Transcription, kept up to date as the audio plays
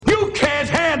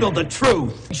handle the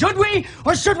truth. Should we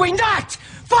or should we not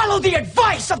follow the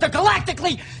advice of the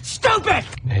galactically stupid?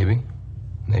 Maybe.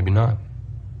 Maybe not.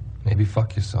 Maybe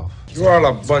fuck yourself. You're all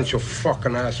a bunch of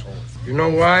fucking assholes. You know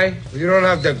why? You don't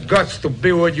have the guts to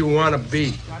be what you want to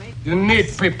be. You need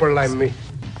people like me.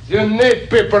 You need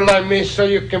people like me so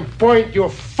you can point your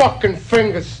fucking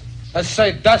fingers and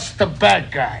say, that's the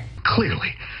bad guy.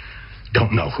 Clearly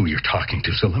don't know who you're talking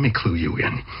to, so let me clue you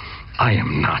in. I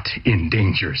am not in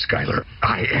danger, Skylar.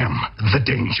 I am the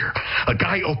danger. A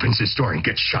guy opens his door and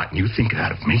gets shot, and you think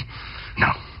that of me?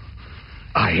 No.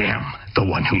 I am the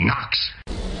one who knocks.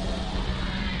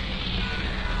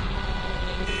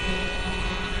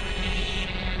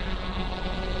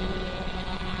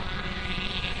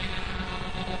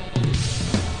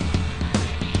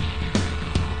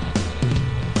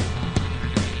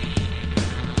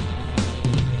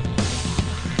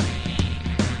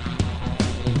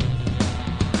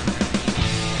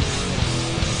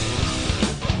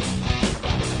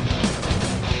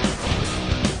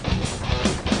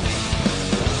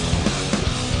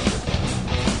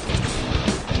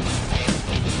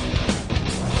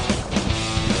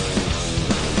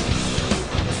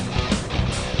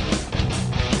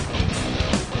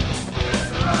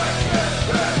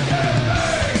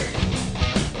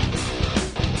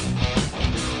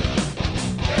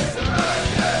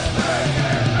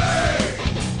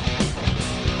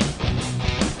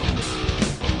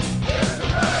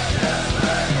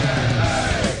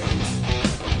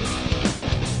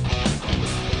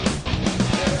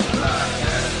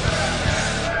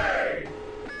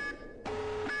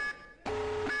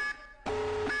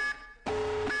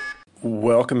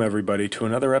 Welcome, everybody, to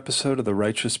another episode of the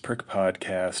Righteous Prick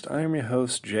Podcast. I am your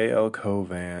host, J.L.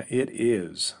 Covan. It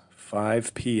is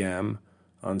 5 p.m.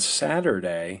 on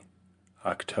Saturday,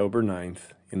 October 9th,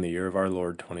 in the year of our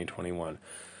Lord, 2021.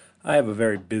 I have a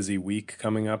very busy week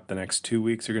coming up. The next 2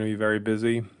 weeks are going to be very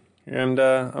busy. And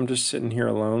I'm just sitting here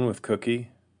alone with Cookie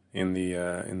in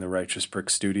the Righteous Prick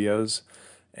Studios.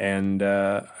 And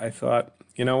I thought,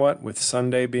 you know what, with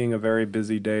Sunday being a very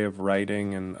busy day of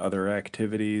writing and other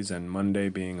activities, and Monday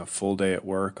being a full day at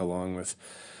work, along with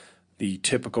the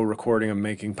typical recording of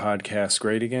making podcasts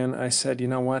great again, I said, you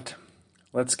know what,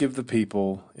 let's give the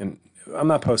people, and I'm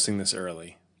not posting this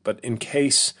early, but in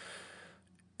case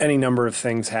any number of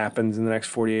things happens in the next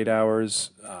 48 hours,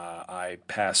 I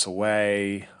pass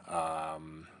away,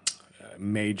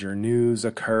 major news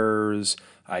occurs,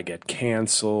 I get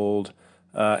canceled,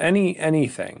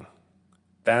 anything.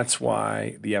 That's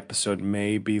why the episode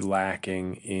may be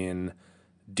lacking in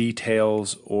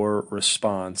details or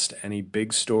response to any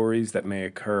big stories that may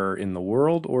occur in the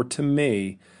world or to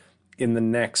me in the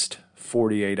next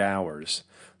 48 hours.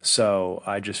 So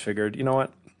I just figured, you know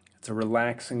what? It's a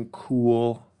relaxing,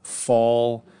 cool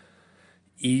fall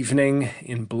evening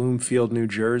in Bloomfield, New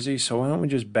Jersey. So why don't we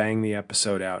just bang the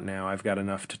episode out now? I've got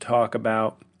enough to talk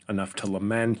about, enough to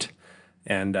lament,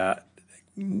 and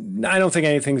I don't think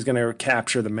anything's going to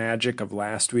capture the magic of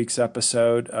last week's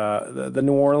episode. The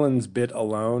New Orleans bit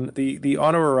alone, the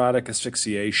autoerotic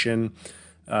asphyxiation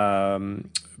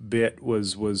bit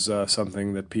was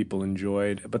something that people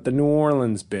enjoyed. But the New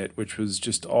Orleans bit, which was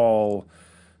just all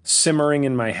simmering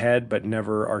in my head but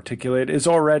never articulated, is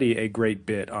already a great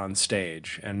bit on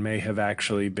stage and may have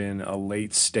actually been a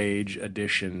late stage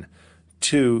addition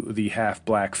to the half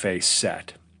blackface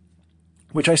set,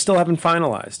 which I still haven't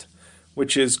finalized,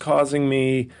 which is causing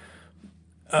me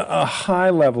a high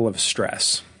level of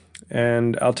stress.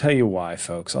 And I'll tell you why,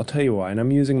 folks. I'll tell you why. And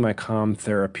I'm using my calm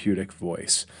therapeutic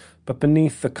voice. But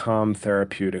beneath the calm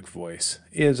therapeutic voice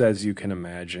is, as you can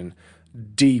imagine,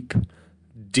 deep,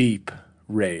 deep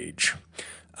rage.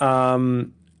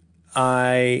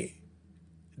 I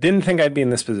didn't think I'd be in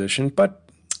this position, but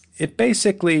it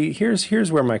basically, here's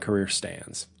where my career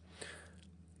stands.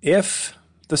 If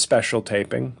the special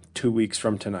taping, 2 weeks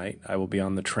from tonight, I will be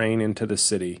on the train into the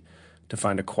city to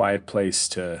find a quiet place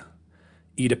to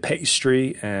eat a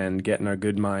pastry and get in a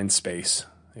good mind space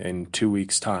in 2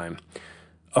 weeks' time.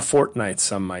 A fortnight,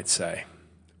 some might say.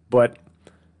 But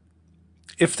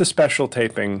if the special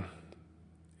taping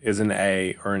is an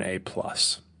A or an A+,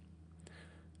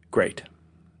 great.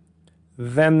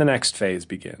 Then the next phase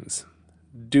begins.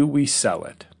 Do we sell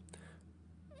it?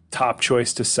 Top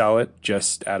choice to sell it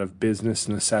just out of business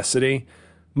necessity.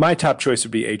 My top choice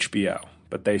would be HBO,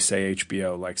 but they say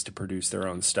HBO likes to produce their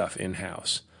own stuff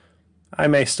in-house. I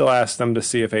may still ask them to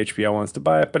see if HBO wants to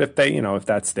buy it, but if they, if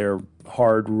that's their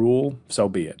hard rule, so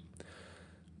be it.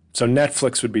 So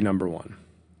Netflix would be number one.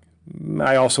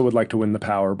 I also would like to win the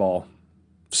Powerball.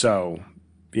 So,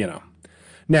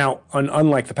 Now,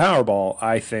 unlike the Powerball,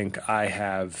 I think I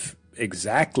have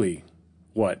exactly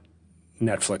what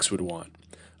Netflix would want.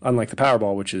 Unlike the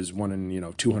Powerball, which is 1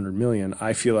 in 200 million,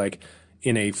 I feel like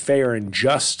in a fair and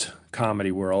just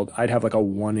comedy world, I'd have like a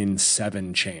 1 in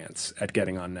 7 chance at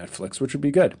getting on Netflix, which would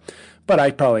be good. But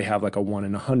I'd probably have like a 1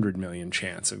 in 100 million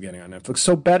chance of getting on Netflix.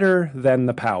 So better than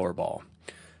the Powerball.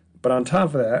 But on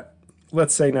top of that,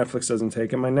 let's say Netflix doesn't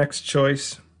take it. My next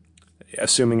choice,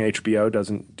 assuming HBO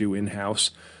doesn't do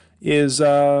in-house, is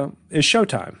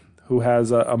Showtime, who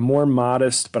has a more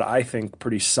modest, but I think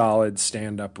pretty solid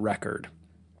stand-up record.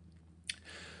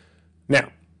 Now,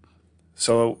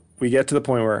 so we get to the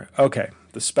point where, okay,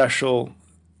 the special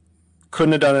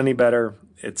couldn't have done any better.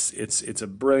 It's a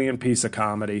brilliant piece of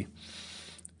comedy,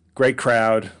 great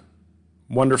crowd,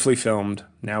 wonderfully filmed.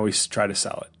 Now we try to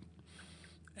sell it.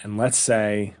 And let's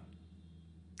say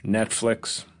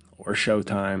Netflix or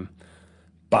Showtime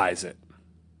buys it.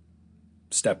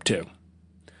 Step 2.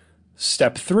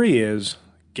 Step 3 is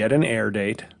get an air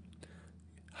date,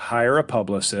 hire a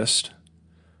publicist.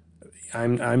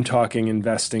 I'm talking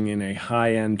investing in a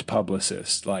high-end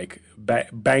publicist, like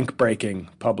bank-breaking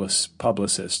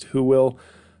publicist, who will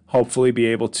hopefully be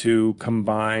able to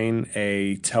combine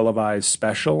a televised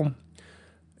special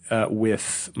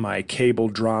with my cable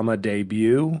drama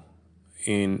debut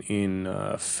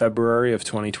in February of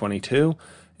 2022.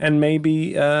 And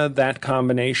maybe that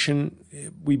combination,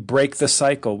 we break the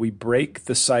cycle. We break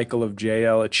the cycle of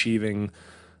JL achieving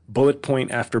bullet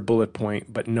point after bullet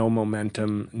point, but no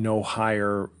momentum, no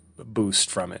higher boost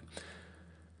from it.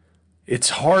 It's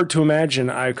hard to imagine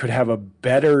I could have a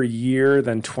better year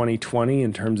than 2020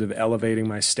 in terms of elevating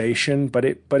my station, but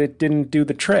it didn't do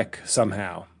the trick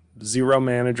somehow. 0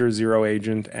 manager, 0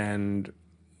 agent, and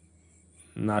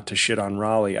not to shit on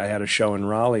Raleigh. I had a show in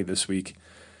Raleigh this week,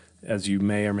 as you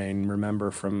may or may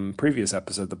remember from previous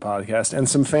episodes of the podcast, and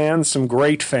some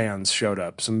great fans showed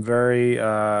up.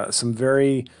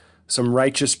 Some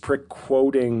righteous prick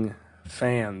quoting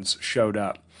fans showed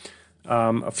up.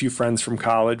 A few friends from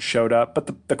college showed up,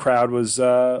 but the crowd was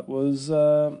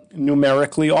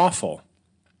numerically awful.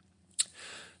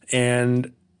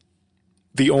 And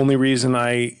the only reason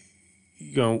I,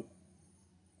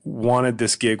 wanted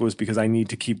this gig was because I need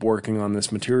to keep working on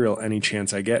this material any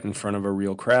chance I get in front of a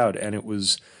real crowd. And it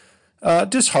was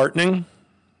disheartening,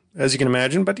 as you can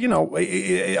imagine. But,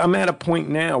 I'm at a point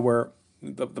now where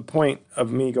the point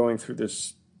of me going through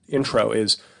this intro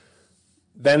is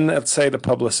then let's say the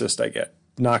publicist I get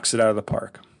knocks it out of the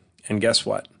park. And guess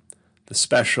what? The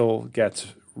special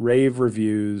gets rave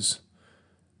reviews.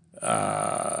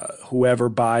 Whoever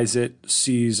buys it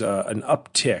sees an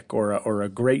uptick or a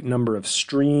great number of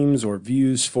streams or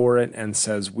views for it and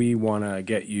says, we want to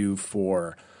get you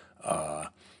for, we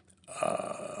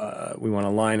want to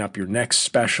line up your next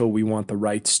special. We want the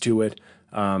rights to it.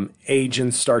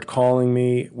 Agents start calling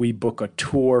me. We book a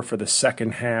tour for the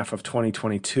second half of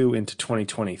 2022 into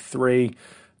 2023.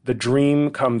 The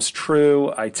dream comes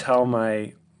true. I tell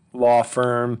my law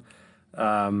firm,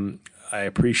 I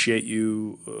appreciate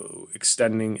you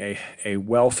extending a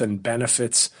wealth and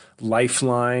benefits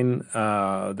lifeline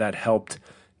that helped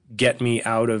get me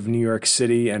out of New York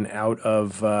City and out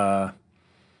of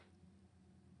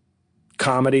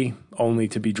comedy, only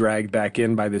to be dragged back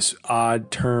in by this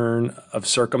odd turn of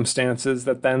circumstances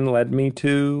that then led me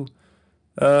to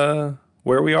where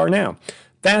we are now.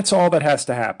 That's all that has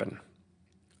to happen.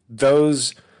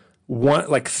 Those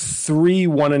 3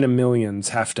 1 in a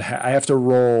millions I have to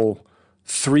roll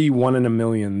 3 1 in a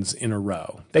millions in a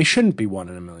row. They shouldn't be 1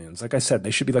 in a millions. Like I said,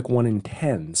 they should be like 1 in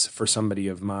 10s for somebody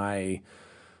of my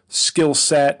skill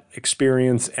set,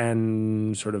 experience,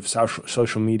 and sort of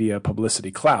social media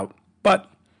publicity clout. But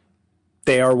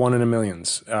they are 1 in a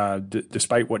millions,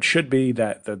 despite what should be.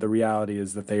 That the reality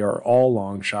is that they are all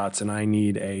long shots, and I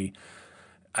need I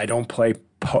don't play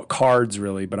cards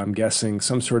really, but I'm guessing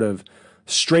some sort of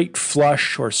straight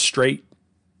flush or straight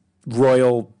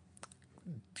royal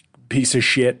piece of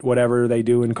shit, whatever they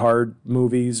do in card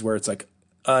movies, where it's like,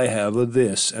 I have a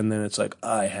this, and then it's like,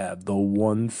 I have the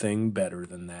one thing better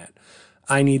than that.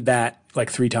 I need that like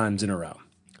 3 times in a row.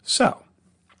 So,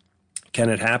 can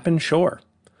it happen? Sure.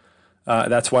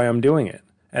 That's why I'm doing it.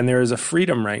 And there is a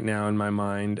freedom right now in my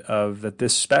mind of that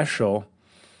this special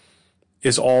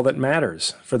is all that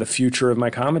matters for the future of my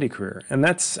comedy career. And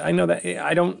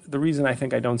the reason I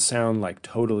think I don't sound like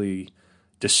totally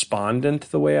despondent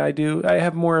the way I do, I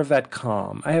have more of that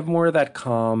calm. Like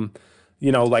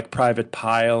Private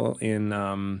Pile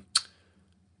in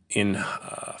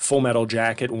Full Metal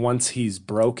Jacket. Once he's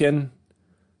broken,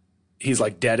 he's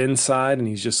like dead inside, and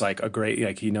he's just like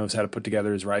he knows how to put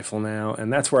together his rifle now.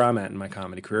 And that's where I'm at in my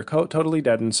comedy career. Totally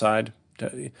dead inside.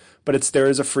 But there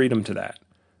is a freedom to that,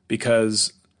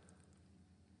 because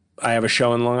I have a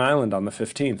show in Long Island on the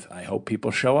 15th. I hope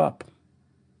people show up.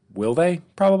 Will they?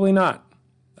 Probably not.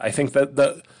 I think that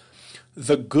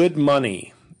the good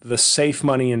money, the safe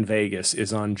money in Vegas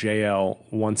is on JL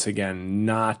once again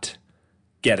not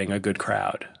getting a good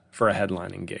crowd for a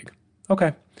headlining gig.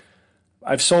 Okay.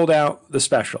 I've sold out the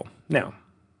special. Now,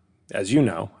 as you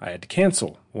know, I had to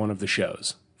cancel one of the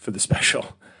shows for the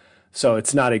special. So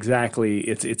it's not exactly,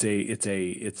 it's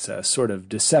a sort of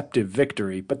deceptive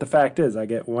victory. But the fact is, I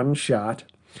get one shot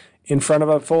in front of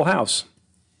a full house.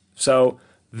 So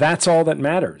that's all that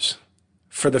matters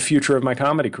for the future of my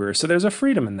comedy career. So there's a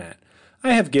freedom in that.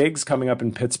 I have gigs coming up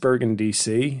in Pittsburgh and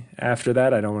D.C. After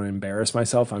that, I don't want to embarrass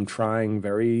myself. I'm trying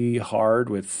very hard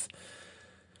with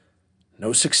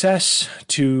no success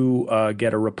to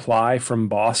get a reply from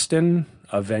Boston,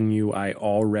 a venue I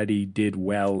already did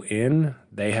well in.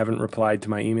 They haven't replied to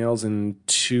my emails in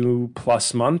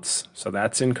 2+ months, so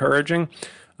that's encouraging.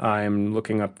 I'm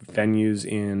looking up venues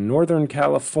in Northern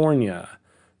California,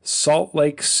 Salt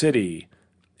Lake City,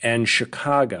 and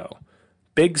Chicago.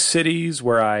 Big cities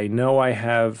where I know I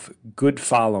have good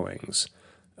followings.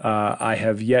 I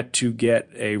have yet to get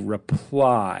a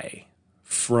reply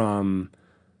from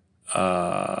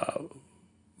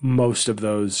most of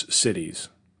those cities.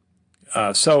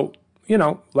 So,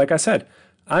 like I said,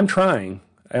 I'm trying.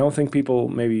 I don't think people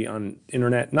maybe on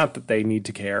internet, not that they need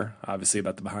to care, obviously,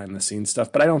 about the behind the scenes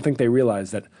stuff, but I don't think they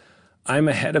realize that I'm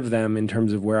ahead of them in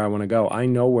terms of where I want to go. I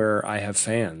know where I have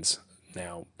fans.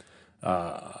 Now,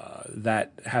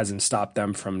 that hasn't stopped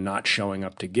them from not showing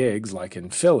up to gigs like in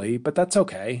Philly, but that's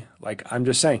okay. Like, I'm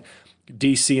just saying,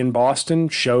 DC and Boston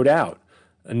showed out.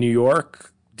 New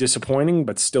York, disappointing,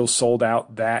 but still sold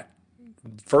out that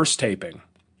first taping.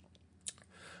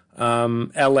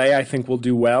 LA, I think, will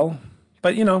do well,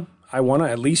 but I want to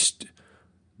at least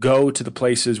go to the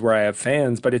places where I have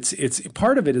fans. But it's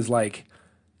part of it is like,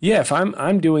 yeah, if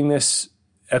I'm doing this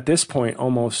at this point,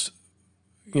 almost,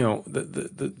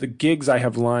 the gigs I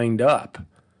have lined up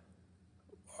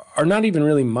are not even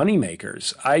really money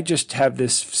makers. I just have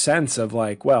this sense of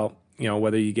like, well,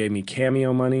 whether you gave me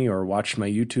Cameo money or watched my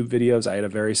YouTube videos, I had a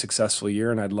very successful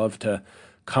year, and I'd love to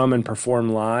come and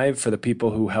perform live for the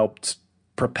people who helped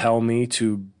propel me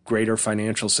to greater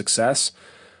financial success.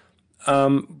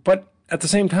 But at the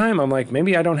same time, I'm like,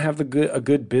 maybe I don't have a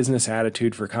good business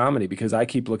attitude for comedy, because I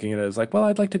keep looking at it as like, well,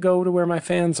 I'd like to go to where my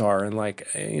fans are and like,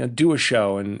 do a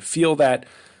show and feel that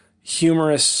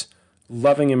humorous,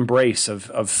 loving embrace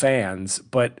of fans.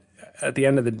 But at the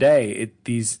end of the day,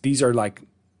 these are like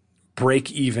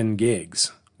break-even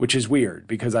gigs, which is weird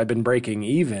because I've been breaking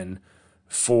even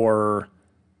for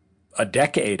a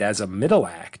decade as a middle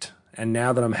act. And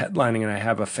now that I'm headlining and I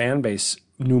have a fan base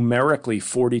numerically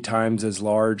 40 times as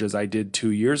large as I did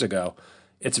 2 years ago,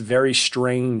 it's very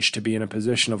strange to be in a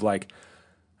position of like,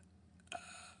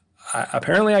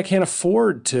 apparently I can't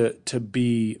afford to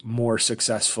be more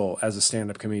successful as a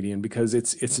stand-up comedian, because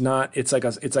it's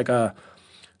like an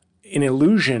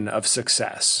illusion of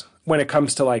success when it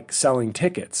comes to like selling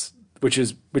tickets, which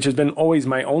has been always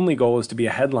my only goal, is to be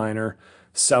a headliner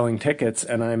selling tickets,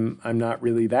 and I'm not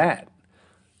really that.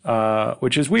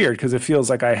 Which is weird because it feels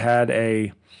like I had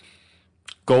a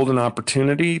golden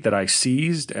opportunity that I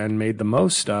seized and made the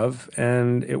most of,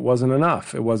 and it wasn't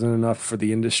enough. It wasn't enough for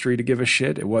the industry to give a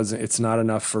shit. It's not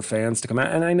enough for fans to come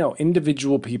out. And I know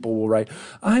individual people will write,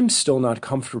 I'm still not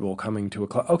comfortable coming to a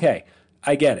club. Okay,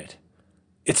 I get it.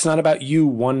 It's not about you,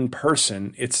 one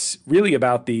person. It's really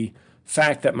about the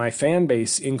fact that my fan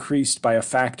base increased by a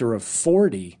factor of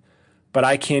 40, but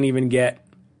I can't even get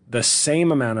the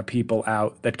same amount of people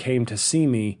out that came to see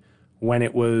me when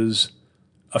it was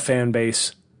a fan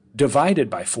base divided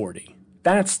by 40.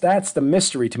 That's the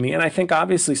mystery to me. And I think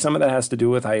obviously some of that has to do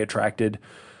with I attracted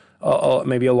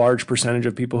maybe a large percentage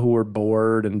of people who were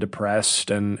bored and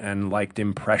depressed and liked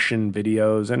impression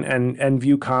videos and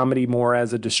view comedy more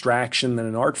as a distraction than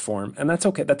an art form. And that's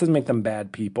okay. That doesn't make them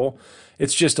bad people.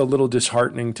 It's just a little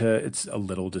disheartening.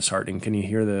 Can you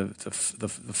hear the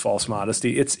false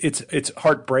modesty? It's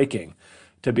heartbreaking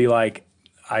to be like,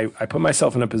 I put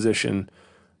myself in a position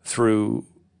through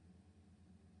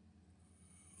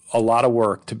a lot of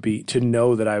work to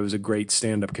know that I was a great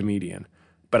stand-up comedian,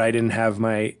 but I didn't have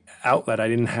my outlet. I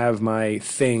didn't have my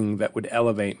thing that would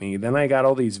elevate me. Then I got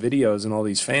all these videos and all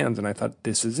these fans, and I thought,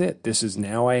 this is it. This is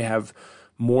now I have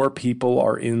more people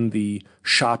are in the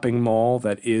shopping mall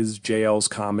that is JL's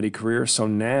comedy career. So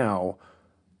now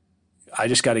I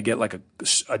just got to get like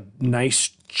a nice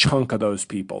chunk of those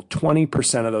people,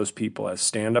 20% of those people as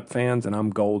stand-up fans, and I'm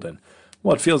golden.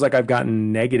 Well, it feels like I've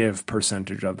gotten negative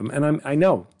percentage of them. And I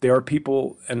know there are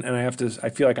people, and I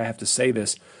feel like I have to say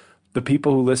this, the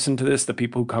people who listen to this, the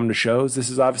people who come to shows, this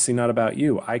is obviously not about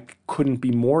you. I couldn't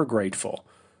be more grateful.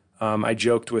 I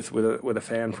joked with a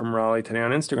fan from Raleigh today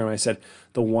on Instagram. I said,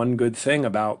 the one good thing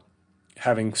about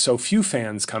having so few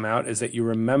fans come out is that you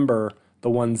remember the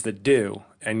ones that do,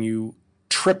 and you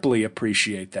triply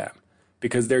appreciate them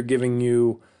because they're giving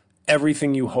you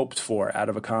everything you hoped for out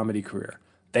of a comedy career.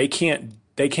 They can't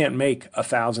make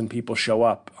 1,000 people show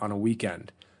up on a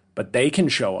weekend, but they can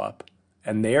show up,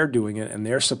 and they're doing it, and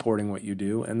they're supporting what you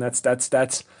do, and that's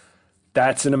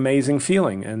an amazing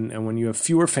feeling. And when you have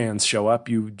fewer fans show up,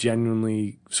 you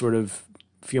genuinely sort of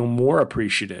feel more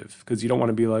appreciative because you don't want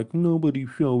to be like, nobody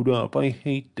showed up, I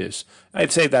hate this.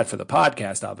 I'd say that for the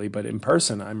podcast, obviously, but in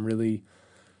person, I'm really,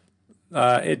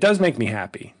 it does make me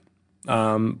happy.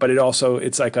 But it also,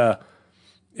 it's like the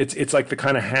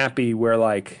kind of happy where,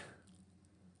 like,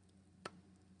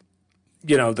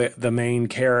 you know, the main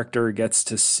character gets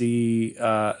to see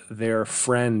their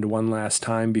friend one last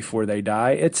time before they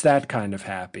die. It's that kind of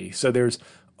happy. So there's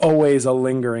always a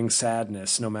lingering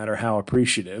sadness, no matter how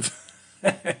appreciative.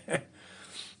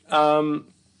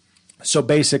 So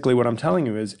basically what I'm telling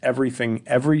you is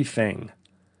everything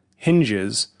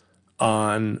hinges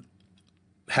on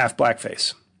half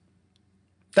blackface.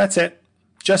 That's it.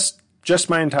 Just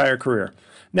my entire career.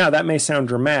 Now, that may sound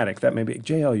dramatic. That may be,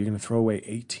 JL, you're going to throw away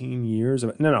 18 years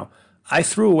of it. No. I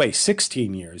threw away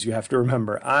 16 years. You have to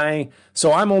remember.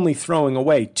 So I'm only throwing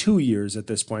away 2 years at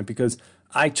this point because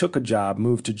I took a job,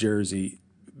 moved to Jersey,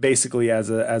 basically as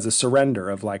a surrender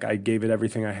of, like, I gave it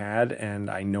everything I had, and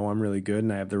I know I'm really good,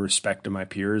 and I have the respect of my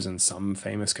peers and some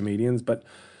famous comedians, but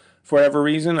for whatever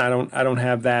reason, I don't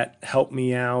have that help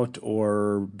me out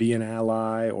or be an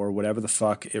ally or whatever the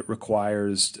fuck it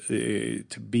requires to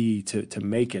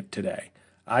make it today.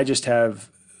 I just have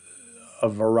a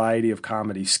variety of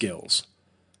comedy skills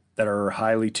that are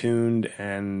highly tuned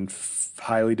and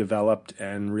highly developed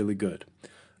and really good.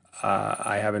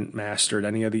 I haven't mastered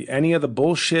any of the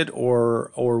bullshit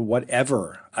or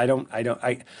whatever. I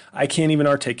can't even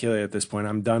articulate at this point.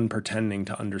 I'm done pretending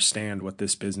to understand what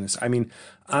this business. I mean,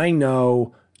 I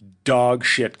know dog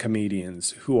shit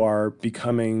comedians who are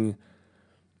becoming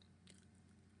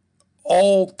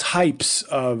all types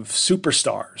of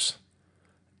superstars.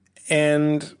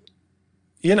 And,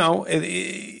 you know,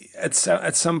 at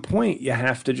some point you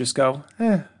have to just go,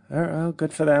 well,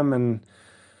 good for them. And,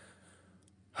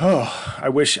 I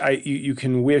wish you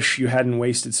can wish you hadn't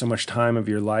wasted so much time of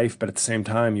your life, but at the same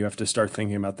time, you have to start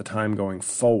thinking about the time going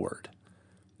forward.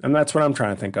 And that's what I'm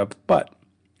trying to think of. But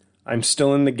I'm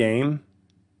still in the game,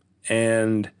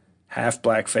 and half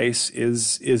blackface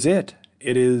is it.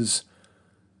 It is.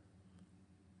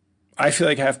 I feel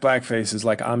like half blackface is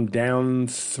like I'm down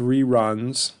 3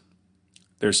 runs.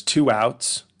 There's 2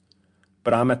 outs,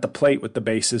 but I'm at the plate with the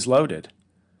bases loaded.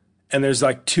 And there's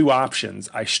like 2 options.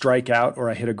 I strike out or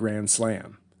I hit a grand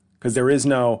slam. Because there is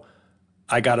no,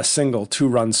 I got a single, 2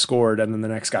 runs scored, and then the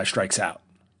next guy strikes out.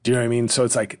 Do you know what I mean? So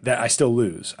it's like that I still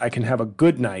lose. I can have a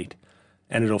good night,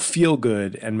 and it'll feel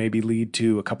good and maybe lead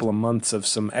to a couple of months of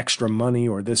some extra money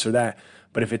or this or that.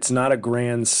 But if it's not a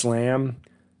grand slam,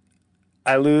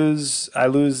 I lose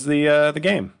the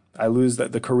game. I lose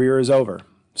that the career is over.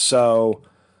 So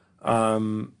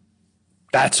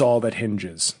that's all that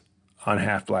hinges on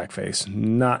half blackface.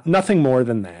 Nothing more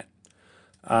than that.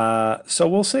 So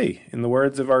we'll see. In the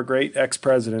words of our great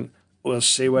ex-president, we'll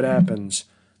see what happens.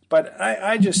 But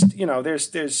I just, you know,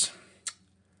 there's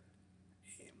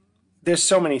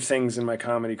so many things in my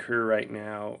comedy career right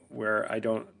now where I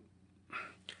don't.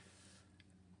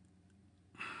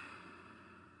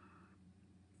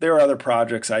 There are other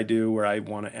projects I do where I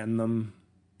want to end them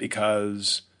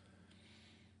because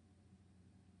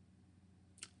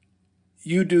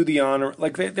you do the honor,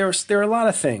 like there are a lot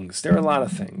of things. There are a lot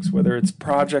of things, whether it's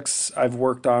projects I've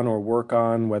worked on or work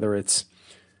on, whether it's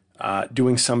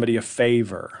doing somebody a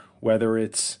favor, whether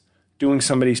it's doing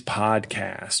somebody's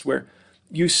podcast, where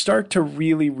you start to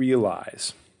really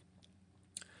realize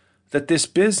that this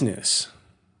business,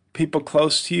 people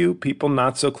close to you, people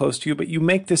not so close to you, but you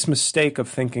make this mistake of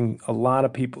thinking a lot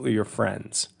of people are your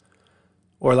friends.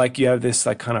 Or like you have this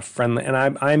like kind of friendly, and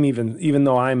I'm even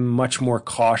though I'm much more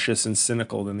cautious and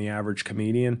cynical than the average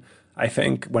comedian, I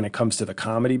think when it comes to the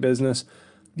comedy business,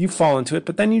 you fall into it,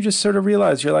 but then you just sort of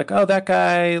realize you're like, oh, that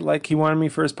guy, like he wanted me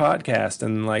for his podcast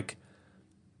and like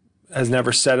has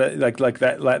never said it like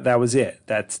that was it.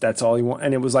 That's all he wanted.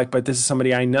 And it was like, but this is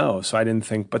somebody I know, so I didn't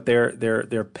think, but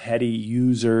they're petty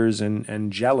users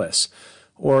and jealous.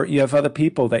 Or you have other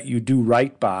people that you do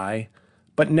right by,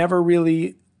 but never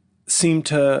really seem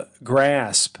to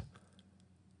grasp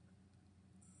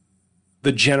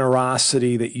the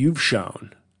generosity that you've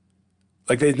shown.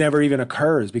 Like it never even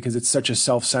occurs because it's such a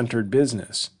self-centered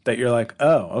business that you're like,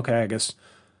 oh, okay, I guess,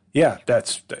 yeah,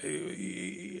 that's,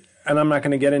 and I'm not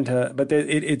going to get into, but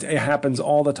it happens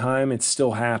all the time. It's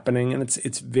still happening. And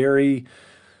it's very,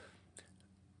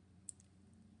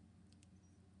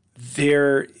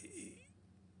 there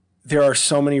are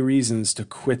so many reasons to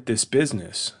quit this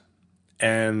business,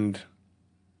 and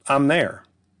I'm there.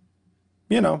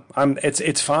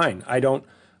 It's fine. I don't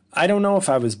know if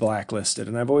I was blacklisted,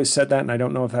 and I've always said that, and I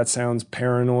don't know if that sounds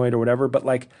paranoid or whatever, but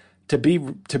like to be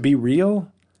real,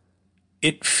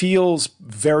 it feels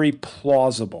very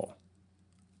plausible.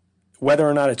 Whether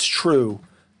or not it's true,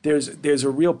 there's a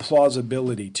real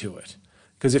plausibility to it.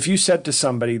 Because if you said to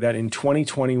somebody that in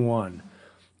 2021,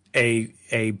 a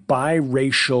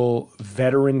biracial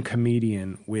veteran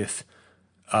comedian with,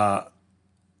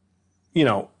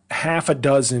 half a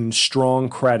dozen strong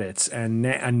credits and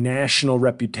a national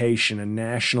reputation and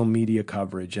national media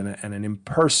coverage and an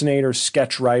impersonator,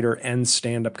 sketch writer, and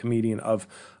stand-up comedian of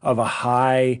a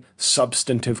high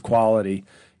substantive quality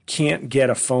can't get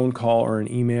a phone call or an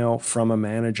email from a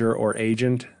manager or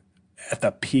agent at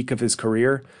the peak of his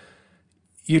career,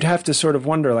 you'd have to sort of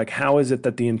wonder, like, how is it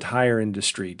that the entire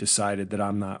industry decided that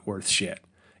I'm not worth shit?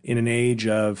 In an age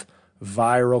of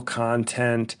viral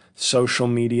content, social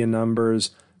media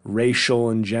numbers, racial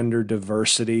and gender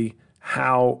diversity,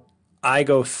 how I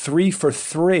go 3 for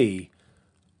 3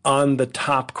 on the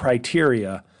top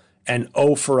criteria and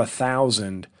 0 for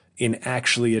 1,000 in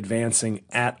actually advancing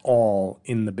at all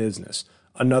in the business.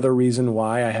 Another reason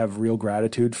why I have real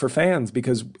gratitude for fans,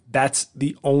 because that's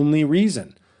the only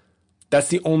reason. That's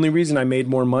the only reason I made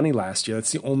more money last year.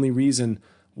 That's the only reason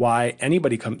why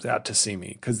anybody comes out to see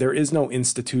me, because there is no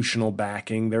institutional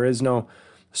backing. There is no.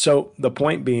 So the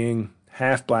point being,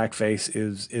 half blackface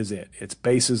is it. It's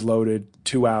bases loaded,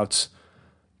 2 outs,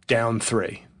 down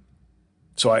 3.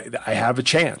 So I have a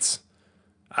chance.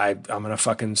 I'm gonna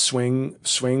fucking swing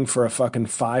for a fucking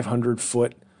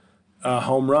 500-foot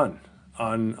home run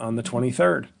on the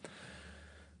 23rd.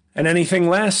 And anything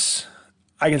less,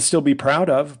 I can still be proud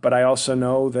of, but I also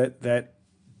know that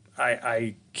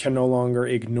I can no longer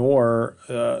ignore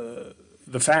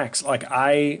the facts. Like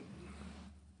I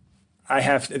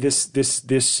have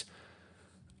this.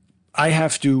 I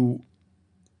have to,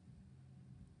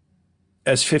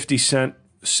 as 50 Cent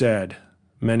said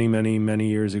many, many, many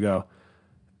years ago,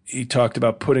 he talked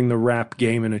about putting the rap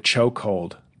game in a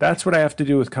chokehold. That's what I have to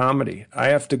do with comedy. I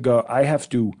have to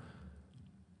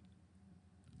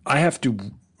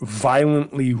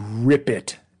violently rip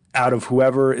it out of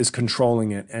whoever is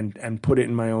controlling it and put it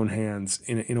in my own hands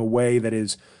in a way that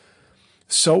is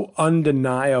so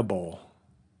undeniable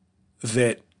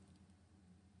that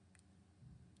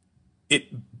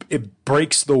it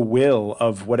breaks the will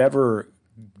of whatever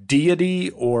deity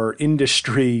or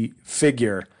industry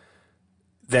figure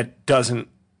that doesn't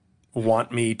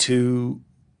want me to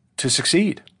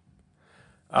succeed.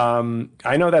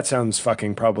 I know that sounds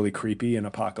fucking probably creepy and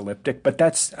apocalyptic, but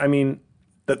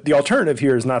the alternative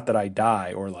here is not that I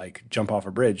die or like jump off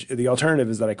a bridge. The alternative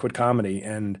is that I quit comedy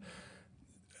and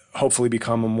hopefully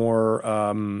become a more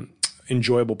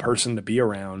enjoyable person to be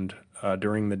around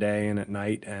during the day and at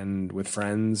night and with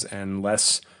friends, and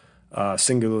less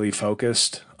singularly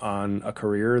focused on a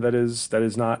career that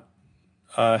is not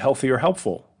healthy or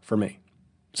helpful for me.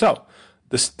 So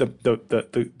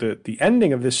the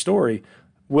ending of this story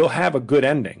will have a good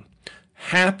ending.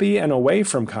 Happy and away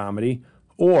from comedy,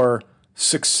 or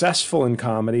successful in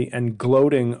comedy and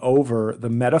gloating over the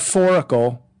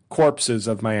metaphorical corpses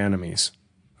of my enemies.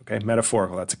 Okay,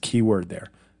 metaphorical, that's a key word there.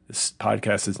 This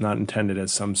podcast is not intended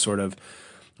as some sort of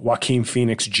Joaquin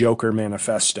Phoenix Joker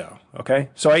manifesto, okay?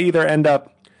 So I either end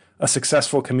up a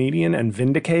successful comedian and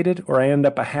vindicated, or I end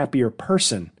up a happier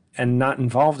person and not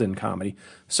involved in comedy.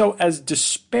 So as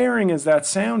despairing as that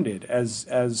sounded, as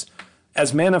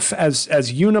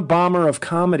Unabomber of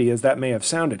comedy as that may have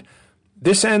sounded,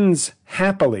 this ends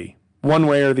happily one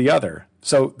way or the other.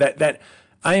 So that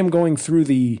I am going through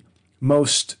the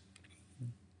most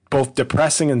both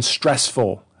depressing and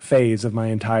stressful phase of my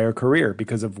entire career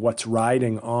because of what's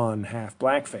riding on half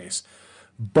blackface.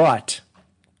 But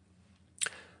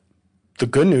the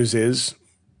good news is,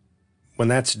 when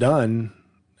that's done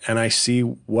and I see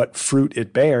what fruit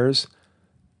it bears,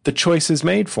 the choice is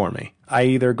made for me. I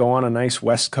either go on a nice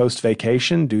West Coast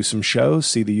vacation, do some shows,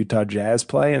 see the Utah Jazz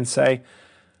play, and say,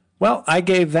 well, I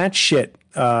gave that shit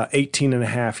 18 and a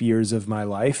half years of my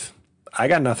life. I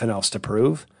got nothing else to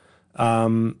prove.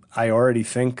 I already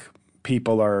think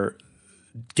people are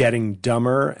getting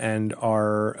dumber and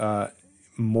are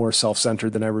more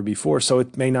self-centered than ever before. So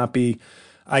it may not be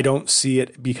I don't see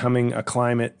it becoming a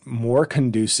climate more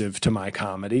conducive to my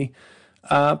comedy.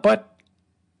 But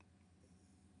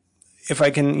if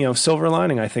I can, silver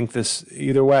lining, I think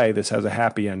either way, this has a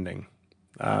happy ending.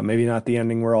 Maybe not the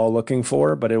ending we're all looking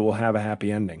for, but it will have a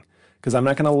happy ending. Because I'm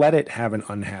not going to let it have an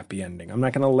unhappy ending. I'm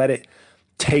not going to let it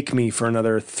take me for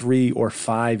another 3 or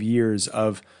 5 years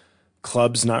of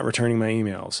clubs not returning my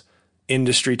emails,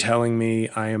 industry telling me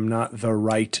I am not the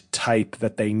right type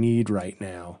that they need right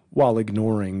now, while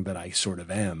ignoring that I sort of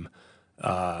am.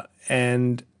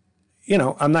 And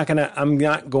I'm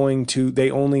not going to,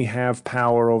 they only have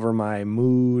power over my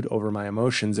mood, over my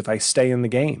emotions if I stay in the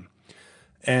game.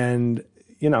 And,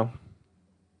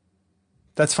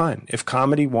 that's fine. If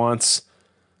comedy wants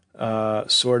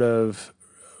sort of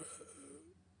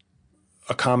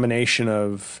a combination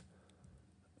of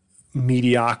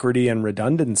mediocrity and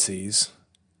redundancies,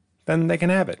 then they can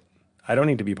have it. I don't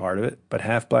need to be part of it, but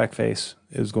Half Blackface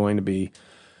is going to be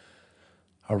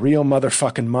a real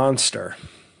motherfucking monster.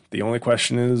 The only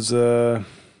question is, will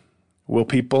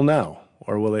people know?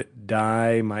 Or will it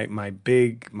die? My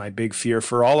big fear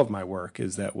for all of my work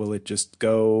is that will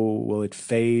it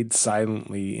fade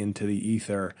silently into the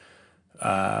ether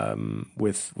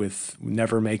with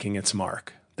never making its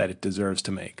mark that it deserves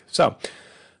to make. So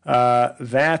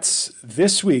that's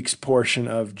this week's portion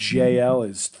of JL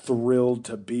is thrilled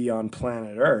to be on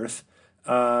planet Earth.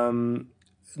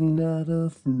 Not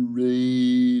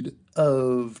afraid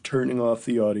of turning off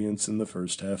the audience in the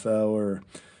first half hour.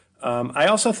 I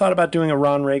also thought about doing a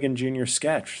Ron Reagan Jr.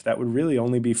 sketch. That would really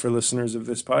only be for listeners of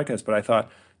this podcast. But I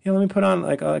thought, let me put on,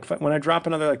 like when I drop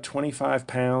another 25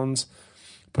 pounds,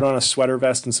 put on a sweater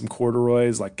vest and some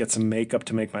corduroys, get some makeup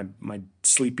to make my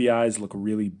sleepy eyes look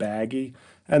really baggy.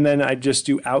 And then I just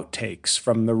do outtakes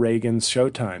from the Reagan's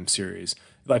Showtime series.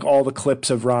 Like all the clips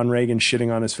of Ron Reagan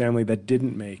shitting on his family that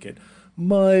didn't make it.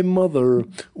 My mother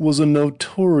was a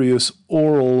notorious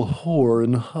oral whore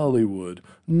in Hollywood,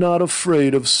 not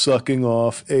afraid of sucking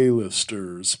off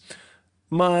A-listers.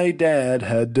 My dad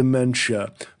had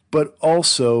dementia, but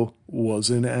also was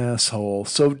an asshole,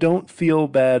 so don't feel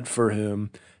bad for him.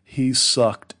 He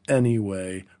sucked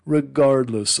anyway,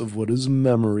 regardless of what his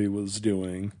memory was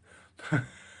doing.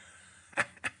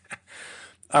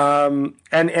 And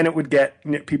it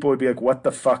would people would be like, what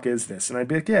the fuck is this? And I'd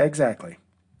be like, yeah, exactly.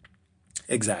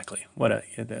 Exactly. What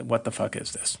the fuck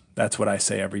is this? That's what I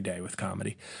say every day with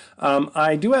comedy.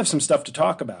 I do have some stuff to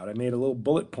talk about. I made a little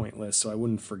bullet point list so I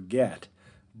wouldn't forget.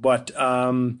 But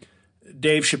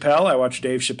Dave Chappelle, I watched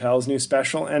Dave Chappelle's new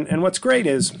special. And what's great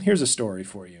is, here's a story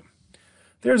for you.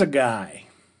 There's a guy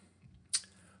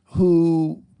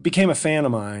who became a fan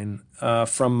of mine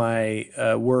from my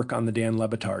work on the Dan Le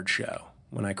Batard show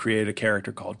when I created a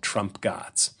character called Trump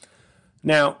Gotts.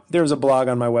 Now, there's a blog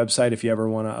on my website if you ever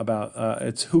want to,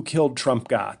 it's Who Killed Trump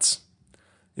Gotts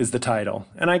is the title.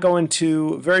 And I go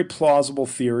into very plausible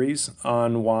theories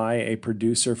on why a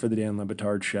producer for the Dan Le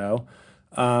Batard show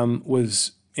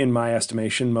was, in my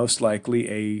estimation, most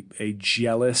likely a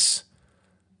jealous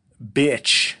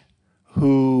bitch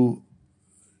who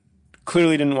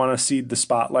clearly didn't want to cede the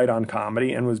spotlight on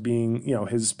comedy and was being,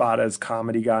 his spot as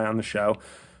comedy guy on the show.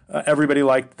 Everybody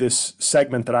liked this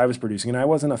segment that I was producing, and I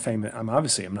wasn't I'm not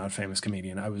a famous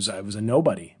comedian. I was a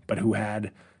nobody, but who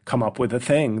had come up with a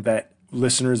thing that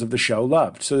listeners of the show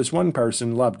loved. So this one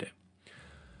person loved it.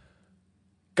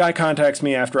 Guy contacts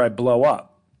me after I blow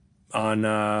up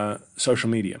on social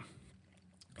media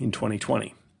in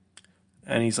 2020.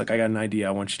 And he's like, I got an idea.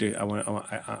 I want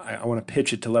to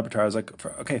pitch it to Le Batard. I was like,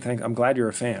 okay, thanks. I'm glad you're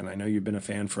a fan. I know you've been a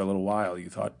fan for a little while. You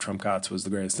thought Trump Gotts was the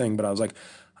greatest thing, but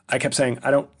I kept saying,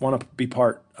 I don't want to be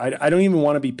I don't even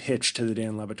want to be pitched to the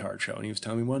Dan Le Batard show. And he was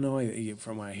telling me, well, no,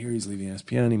 from what I hear, he's leaving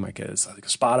ESPN. He might get a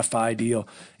Spotify deal.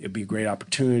 It'd be a great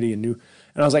opportunity. And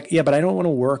I was like, yeah, but I don't want to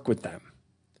work with them.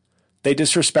 They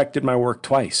disrespected my work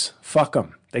twice. Fuck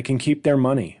them. They can keep their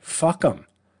money. Fuck them.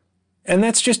 And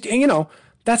that's just,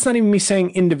 that's not even me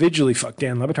saying individually, fuck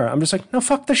Dan Le Batard. I'm just like, no,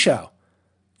 fuck the show.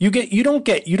 You don't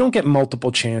get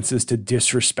multiple chances to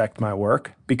disrespect my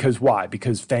work. Because why?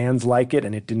 Because fans like it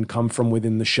and it didn't come from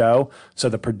within the show. So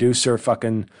the producer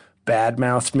fucking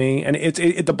badmouthed me. And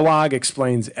the blog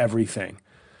explains everything.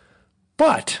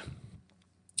 But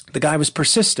the guy was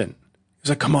persistent. He was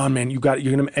like, come on, man, you're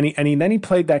gonna, and then he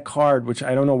played that card, which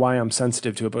I don't know why I'm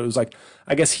sensitive to it, but it was like,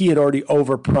 I guess he had already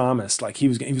overpromised. Like he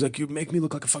was like, you make me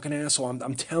look like a fucking asshole.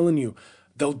 I'm telling you,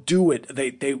 they'll do it.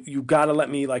 You gotta let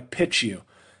me pitch you.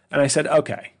 And I said,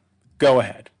 okay, go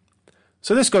ahead.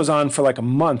 So this goes on for a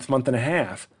month and a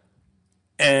half.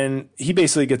 And he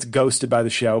basically gets ghosted by the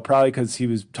show, probably because he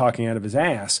was talking out of his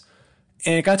ass.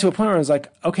 And it got to a point where I was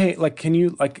like, okay, like, can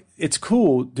you, like, it's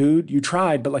cool, dude, you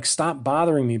tried, but like, stop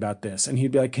bothering me about this. And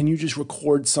he'd be like, can you just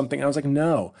record something? And I was like,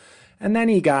 no. And then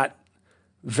he got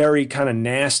very kind of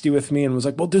nasty with me and was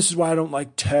like, well, this is why I don't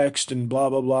like text and blah,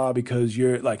 blah, blah, because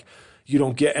you're like, you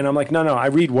don't get, and I'm like, no, I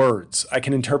read words. I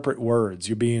can interpret words.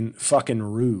 You're being fucking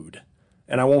rude.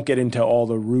 And I won't get into all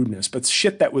the rudeness, but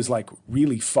shit that was like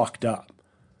really fucked up.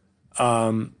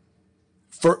 To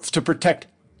protect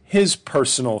his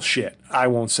personal shit. I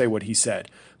won't say what he said,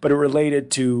 but it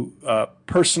related to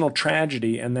personal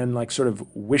tragedy and then like sort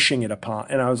of wishing it upon.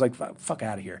 And I was like, fuck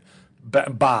out of here.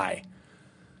 Bye.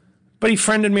 But he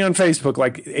friended me on Facebook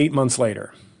like 8 months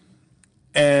later.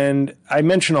 And I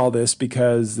mention all this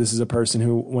because this is a person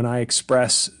who, when I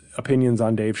express opinions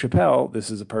on Dave Chappelle, this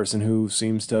is a person who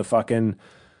seems to fucking,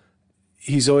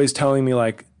 he's always telling me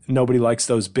like, nobody likes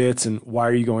those bits, and why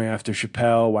are you going after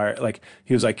Chappelle? Why, like,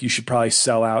 he was like, you should probably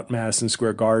sell out Madison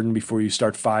Square Garden before you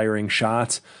start firing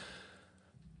shots.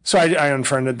 So I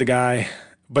unfriended the guy,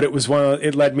 but it was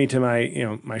it led me to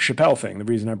my Chappelle thing. The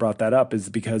reason I brought that up is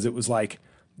because it was like,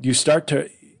 you start to,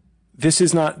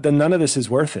 none of this is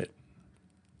worth it.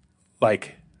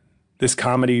 Like, this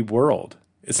comedy world,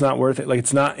 it's not worth it. Like,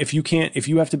 it's not, if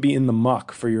you have to be in the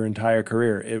muck for your entire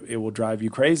career, it will drive you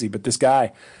crazy. But this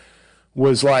guy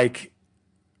was like,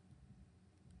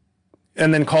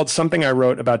 and then called something I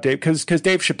wrote about Dave, because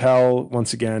Dave Chappelle,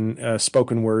 once again,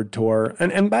 spoken word tour.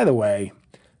 And by the way,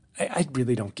 I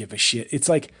really don't give a shit. It's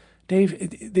like,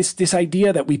 Dave, this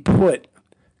idea that we put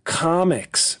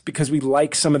comics, because we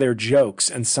like some of their jokes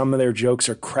and some of their jokes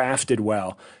are crafted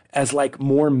well, as like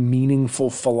more meaningful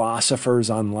philosophers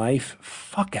on life.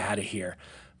 Fuck out of here.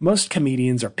 Most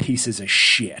comedians are pieces of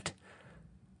shit.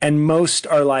 And most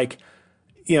are like,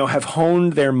 have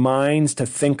honed their minds to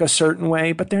think a certain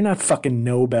way, but they're not fucking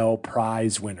Nobel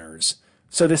Prize winners.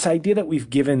 So this idea that we've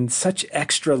given such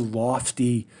extra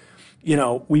lofty, we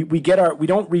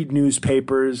don't read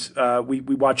newspapers. We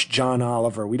watch John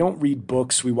Oliver. We don't read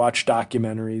books. We watch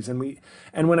documentaries.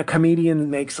 And when a comedian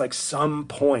makes like some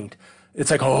point,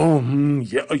 it's like,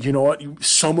 yeah, you know what?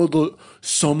 Some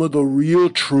of the real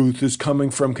truth is coming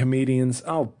from comedians.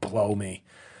 Oh, blow me.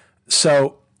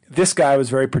 So this guy was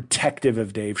very protective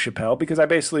of Dave Chappelle because I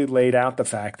basically laid out the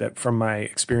fact that from my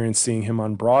experience seeing him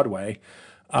on Broadway,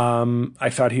 I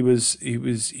thought he was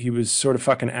sort of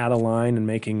fucking out of line and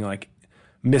making like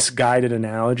misguided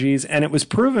analogies. And it was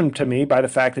proven to me by the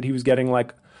fact that he was getting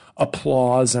like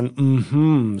applause and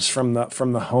mm-hms from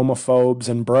the homophobes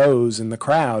and bros in the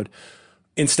crowd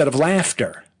instead of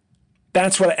laughter.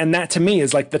 And that to me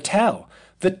is like the tell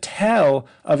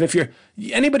of if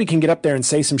anybody can get up there and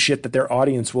say some shit that their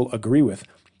audience will agree with.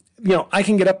 I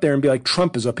can get up there and be like,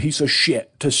 Trump is a piece of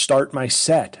shit to start my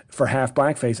set for Half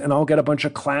Blackface, and I'll get a bunch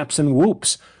of claps and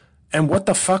whoops. And what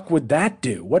the fuck would that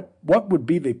do? What would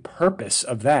be the purpose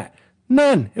of that?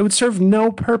 None. It would serve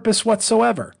no purpose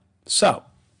whatsoever. So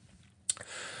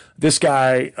this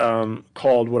guy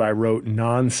called what I wrote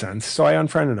nonsense. So I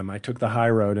unfriended him. I took the high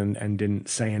road and didn't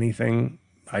say anything.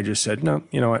 I just said, no,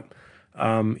 you know what?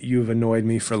 You've annoyed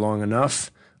me for long enough.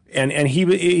 And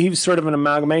he was sort of an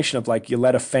amalgamation of like, you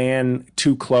let a fan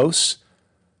too close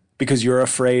because you're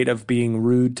afraid of being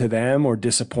rude to them or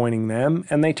disappointing them.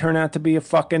 And they turn out to be a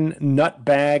fucking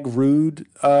nutbag, rude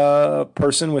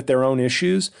person with their own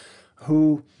issues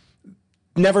who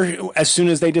never, as soon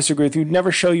as they disagree with you,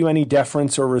 never show you any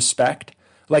deference or respect.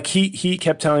 Like he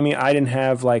kept telling me I didn't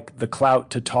have like the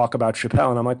clout to talk about Chappelle.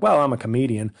 And I'm like, well, I'm a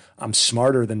comedian. I'm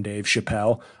smarter than Dave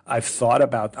Chappelle.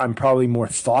 I'm probably more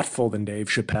thoughtful than Dave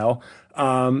Chappelle.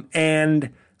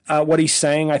 What he's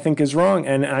saying I think is wrong.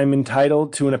 And I'm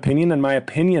entitled to an opinion, and my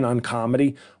opinion on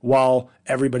comedy, while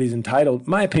everybody's entitled,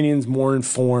 my opinion's more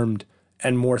informed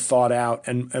and more thought out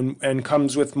and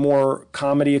comes with more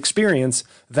comedy experience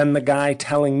than the guy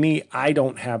telling me I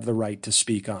don't have the right to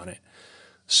speak on it.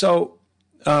 So,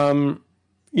 the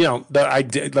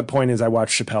point is I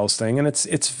watched Chappelle's thing, and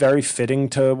it's very fitting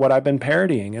to what I've been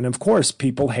parodying. And of course,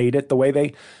 people hate it the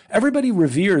way everybody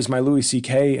reveres my Louis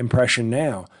C.K. impression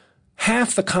now.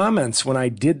 Half the comments when I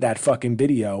did that fucking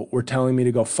video were telling me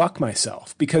to go fuck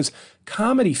myself because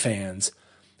comedy fans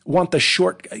want the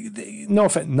short, no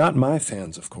offense, not my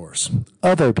fans, of course,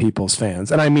 other people's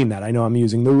fans. And I mean that. I know I'm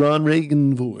using the Ron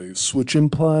Reagan voice, which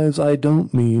implies I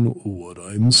don't mean what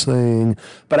I'm saying,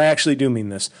 but I actually do mean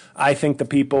this. I think the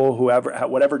people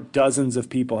whatever dozens of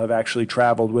people have actually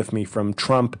traveled with me from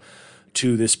Trump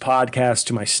to this podcast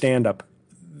to my stand-up,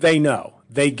 they know,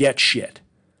 they get shit.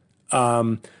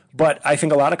 But I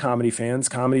think a lot of comedy fans,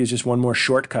 comedy is just one more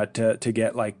shortcut to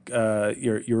get like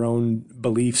your own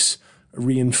beliefs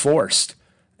reinforced.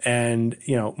 And,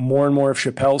 more and more of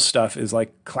Chappelle's stuff is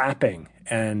like clapping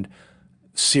and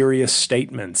serious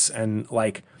statements and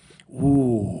like,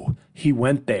 ooh, he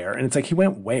went there. And it's like, he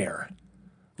went where?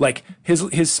 Like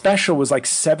his special was like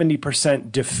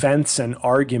 70% defense and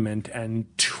argument and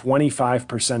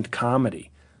 25%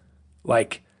 comedy.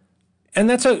 Like, and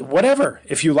that's whatever.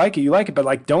 If you like it, you like it. But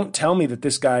like, don't tell me that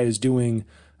this guy is doing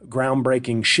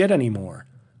groundbreaking shit anymore.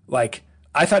 Like,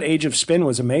 I thought Age of Spin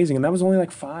was amazing, and that was only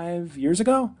like 5 years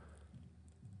ago.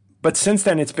 But since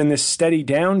then, it's been this steady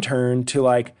downturn to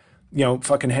like,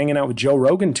 fucking hanging out with Joe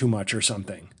Rogan too much or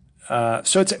something.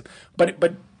 So it's,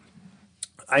 but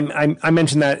I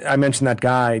mentioned that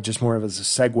guy just more of as a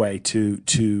segue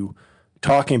to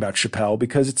talking about Chappelle,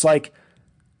 because it's like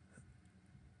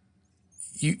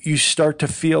you start to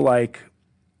feel like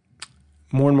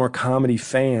more and more comedy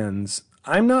fans.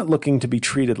 I'm not looking to be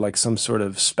treated like some sort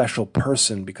of special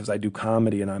person because I do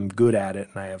comedy and I'm good at it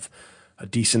and I have a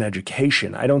decent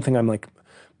education. I don't think I'm like,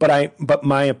 but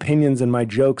my opinions and my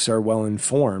jokes are well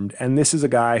informed. And this is a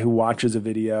guy who watches a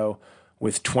video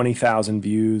with 20,000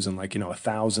 views and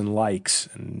 1,000 likes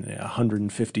and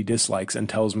 150 dislikes and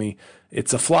tells me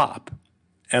it's a flop.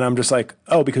 And I'm just like,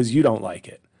 oh, because you don't like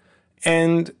it.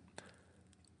 And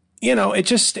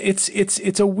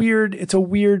it's a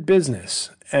weird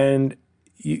business. And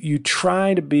you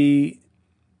try to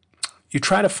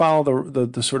follow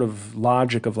the sort of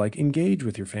logic of like engage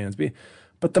with your fans.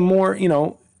 But the more,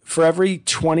 for every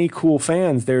 20 cool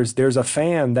fans, there's a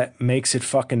fan that makes it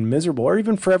fucking miserable. Or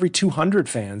even for every 200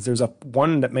 fans, there's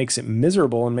one that makes it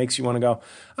miserable and makes you want to go,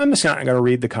 I'm just not going to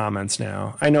read the comments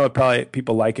now. I know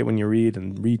people like it when you read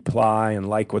and reply and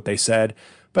like what they said,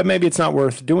 but maybe it's not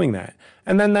worth doing that.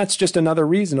 And then that's just another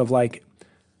reason of like,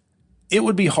 it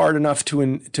would be hard enough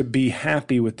to be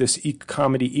happy with this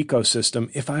comedy ecosystem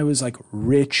if I was like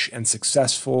rich and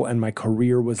successful and my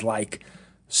career was like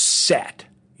set.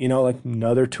 Like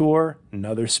another tour,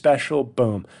 another special,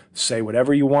 boom. Say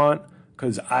whatever you want,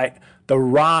 because the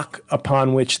rock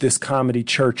upon which this comedy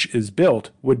church is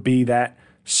built would be that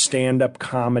stand-up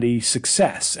comedy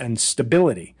success and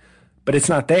stability. But it's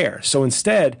not there. So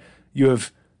instead, you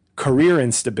have career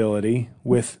instability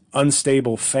with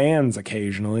unstable fans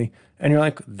occasionally, and you're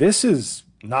like, this is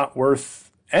not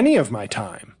worth any of my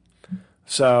time.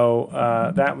 So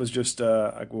that was just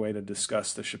a way to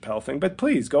discuss the Chappelle thing. But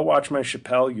please go watch my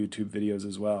Chappelle YouTube videos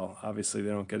as well. Obviously,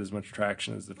 they don't get as much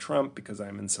traction as the Trump because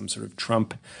I'm in some sort of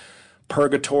Trump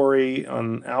purgatory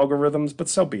on algorithms, but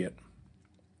so be it.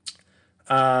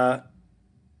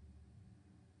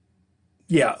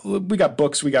 Yeah, we got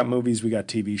books, we got movies, we got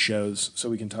TV shows, so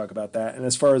we can talk about that. And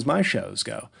as far as my shows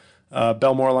go,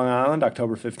 Belmore, Long Island,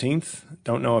 October 15th.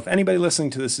 Don't know if anybody listening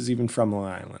to this is even from Long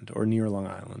Island or near Long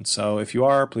Island. So if you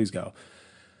are, please go.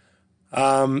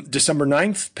 December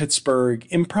 9th, Pittsburgh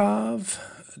Improv.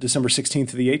 December 16th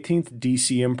to the 18th,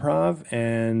 DC Improv.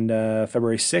 And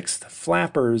February 6th,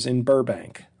 Flappers in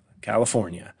Burbank,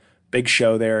 California. Big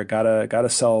show there. Gotta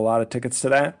sell a lot of tickets to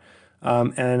that.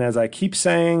 And as I keep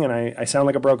saying, and I sound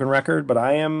like a broken record, but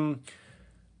I am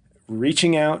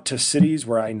reaching out to cities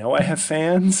where I know I have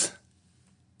fans,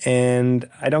 and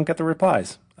I don't get the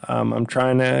replies. I'm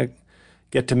trying to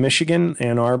get to Michigan,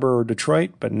 Ann Arbor, or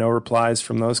Detroit, but no replies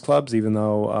from those clubs, even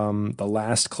though the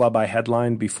last club I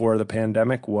headlined before the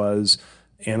pandemic was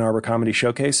Ann Arbor Comedy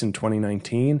Showcase in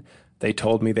 2019. They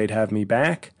told me they'd have me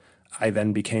back. I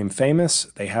then became famous.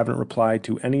 They haven't replied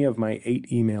to any of my 8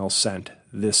 emails sent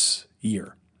this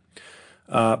year.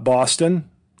 Boston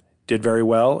did very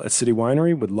well at City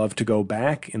Winery. Would love to go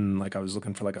back. I was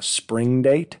looking for a spring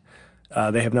date.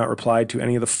 They have not replied to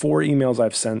any of the 4 emails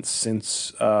I've sent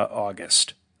since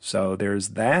August. So there's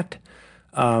that.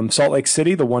 Salt Lake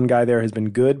City, the one guy there has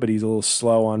been good, but he's a little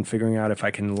slow on figuring out if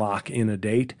I can lock in a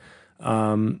date.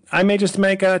 I may just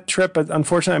make a trip, but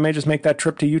unfortunately, I may just make that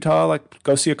trip to Utah,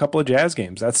 go see a couple of jazz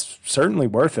games. That's certainly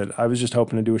worth it. I was just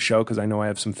hoping to do a show because I know I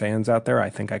have some fans out there. I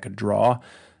think I could draw,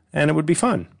 and it would be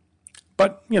fun.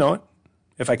 But you know what?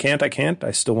 If I can't, I can't.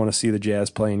 I still want to see the Jazz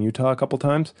play in Utah a couple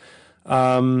times.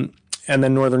 And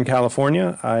then Northern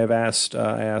California, I asked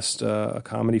a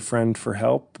comedy friend for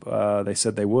help. They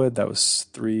said they would. That was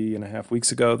 3.5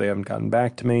 weeks ago. They haven't gotten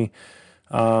back to me.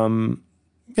 And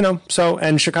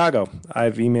Chicago.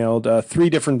 I've emailed 3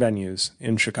 different venues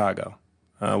in Chicago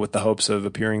with the hopes of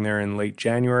appearing there in late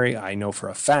January. I know for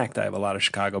a fact I have a lot of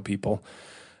Chicago people.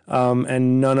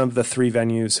 And none of the 3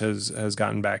 venues has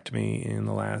gotten back to me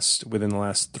within the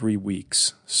last 3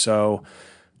 weeks. So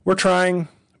we're trying,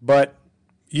 but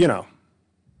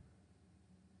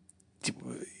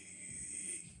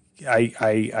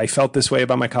I felt this way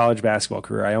about my college basketball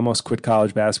career. I almost quit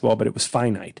college basketball, but it was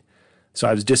finite. So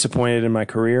I was disappointed in my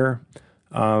career.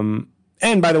 And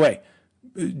by the way,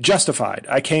 justified.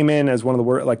 I came in as one of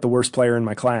the worst player in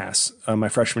my class my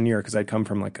freshman year because I'd come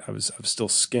from I was still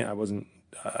I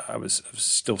was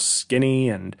still skinny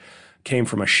and came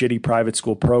from a shitty private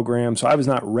school program, so I was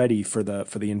not ready for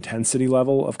the intensity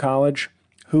level of college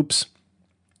hoops.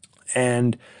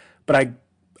 But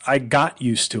I got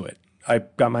used to it. I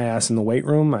got my ass in the weight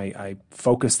room. I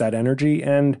focused that energy,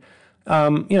 and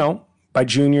by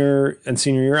junior and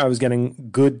senior year, I was getting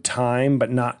good time,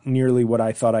 but not nearly what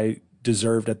I thought I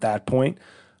deserved at that point.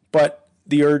 But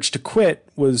the urge to quit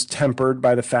was tempered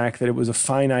by the fact that it was a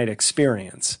finite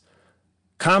experience.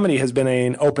 Comedy has been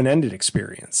an open-ended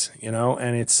experience, and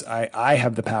I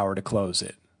have the power to close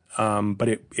it. But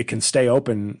it can stay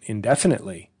open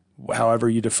indefinitely, however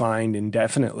you defined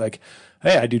indefinite. Like,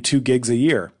 hey, I do 2 gigs a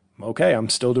year. Okay, I'm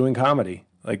still doing comedy.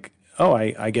 Like, oh,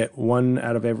 I get 1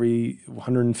 out of every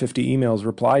 150 emails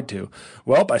replied to.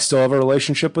 Well, I still have a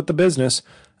relationship with the business.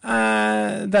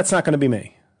 That's not going to be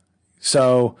me.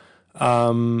 So,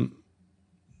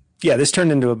 this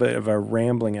turned into a bit of a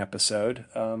rambling episode.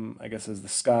 I guess as the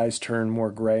skies turn more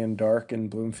gray and dark in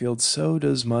Bloomfield, so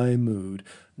does my mood.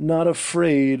 Not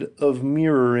afraid of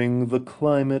mirroring the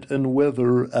climate and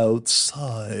weather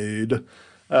outside.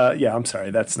 I'm sorry.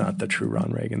 That's not the true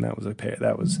Ron Reagan. That was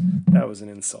an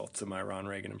insult to my Ron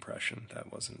Reagan impression.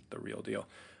 That wasn't the real deal.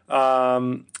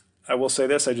 I will say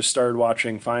this. I just started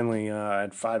watching, finally, I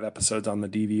had 5 episodes on the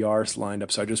DVRs lined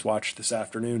up, so I just watched this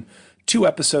afternoon 2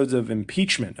 episodes of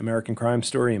Impeachment, American Crime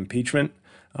Story Impeachment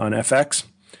on FX.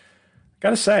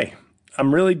 Gotta say,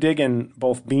 I'm really digging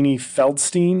both Beanie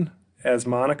Feldstein as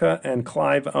Monica and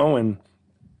Clive Owen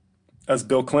as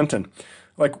Bill Clinton.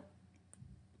 Like,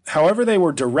 however they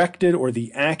were directed or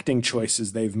the acting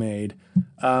choices they've made,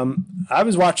 I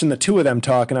was watching the 2 of them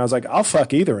talk, and I was like, I'll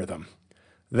fuck either of them.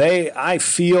 I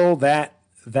feel that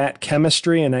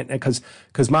chemistry, and because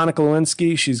Monica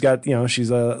Lewinsky, she's got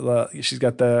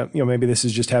the maybe this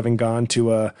is just having gone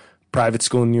to a private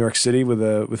school in New York City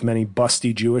with many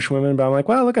busty Jewish women, but I'm like,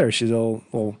 well, look at her, she's a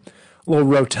little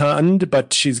rotund,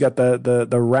 but she's got the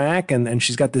rack, and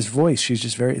she's got this voice. She's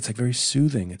just very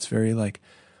soothing. It's very like,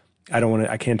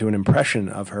 I can't do an impression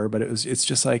of her, but it's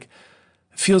just like,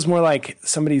 it feels more like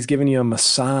somebody's giving you a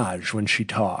massage when she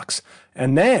talks.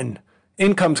 And then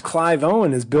in comes Clive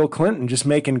Owen as Bill Clinton, just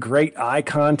making great eye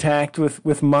contact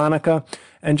with Monica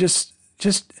and just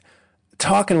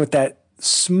talking with that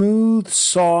smooth,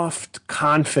 soft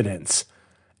confidence.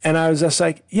 And I was just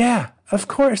like, yeah, of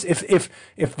course.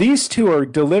 If these 2 are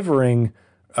delivering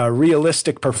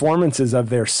realistic performances of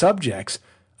their subjects,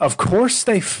 of course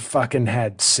they fucking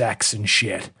had sex and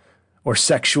shit or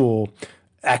sexual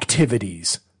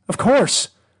activities. Of course.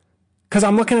 Because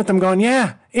I'm looking at them going,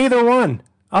 yeah, either one.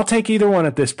 I'll take either one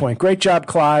at this point. Great job,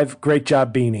 Clive. Great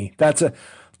job, Beanie. That's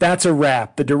a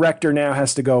wrap. The director now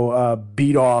has to go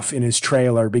beat off in his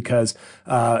trailer because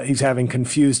he's having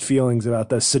confused feelings about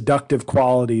the seductive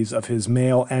qualities of his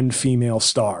male and female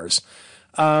stars.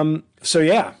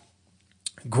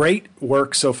 Great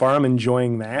work so far. I'm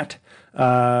enjoying that.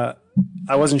 I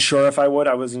wasn't sure if I would.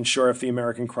 I wasn't sure if the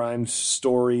American Crime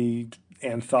Story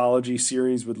anthology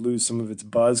series would lose some of its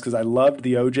buzz because I loved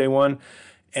the OJ one.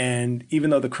 And even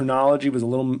though the chronology was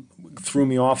threw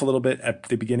me off a little bit at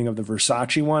the beginning of the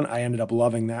Versace one, I ended up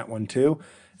loving that one too.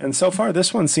 And so far,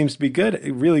 this one seems to be good,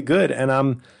 really good.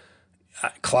 And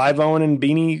Clive Owen and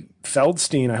Beanie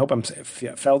Feldstein. I hope I'm saying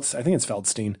I think it's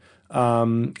Feldstein.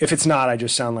 If it's not, I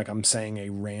just sound like I'm saying a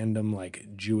random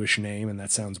like Jewish name, and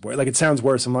that sounds like it sounds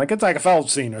worse. I'm like, it's like a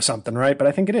Feldstein or something, right? But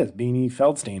I think it is Beanie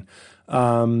Feldstein.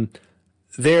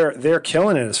 They're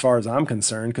killing it as far as I'm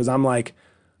concerned because I'm like,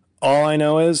 all I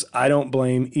know is I don't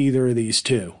blame either of these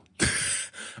 2.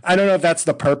 I don't know if that's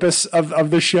the purpose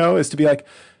of the show, is to be like,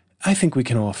 I think we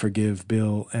can all forgive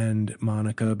Bill and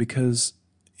Monica because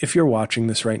if you're watching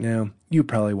this right now, you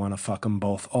probably want to fuck them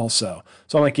both also.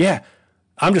 So I'm like, yeah,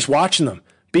 I'm just watching them.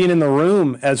 Being in the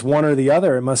room as one or the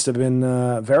other, it must have been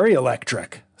very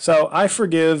electric. So I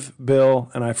forgive Bill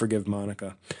and I forgive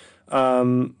Monica.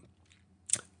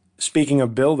 Speaking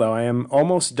of Bill, though, I am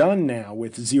almost done now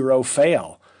with Zero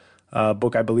Fail.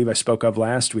 Book I believe I spoke of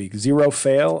last week. Zero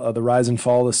Fail, The Rise and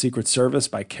Fall of the Secret Service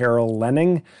by Carol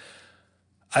Lenning.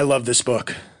 I love this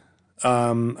book.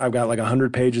 I've got like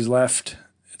 100 pages left.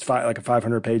 It's like a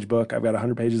 500-page book. I've got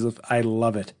 100 pages left. I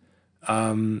love it.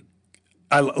 I'm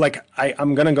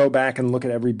going to go back and look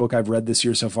at every book I've read this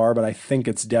year so far, but I think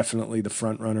it's definitely the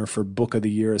front runner for book of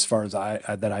the year as far as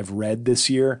that I've read this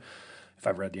year. If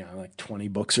I've read, like 20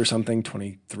 books or something,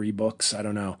 23 books, I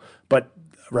don't know. But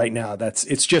right now.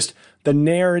 It's just the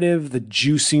narrative, the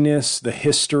juiciness, the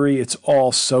history. It's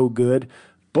all so good.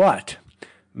 But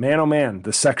man, oh man,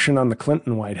 the section on the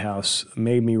Clinton White House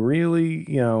made me really,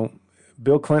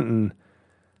 Bill Clinton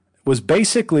was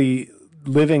basically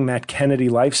living that Kennedy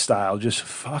lifestyle, just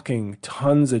fucking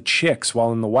tons of chicks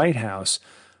while in the White House,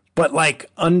 but like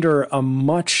under a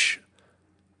much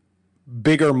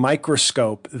bigger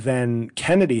microscope than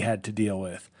Kennedy had to deal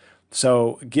with.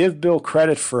 So give Bill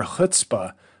credit for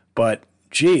chutzpah, but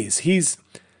geez,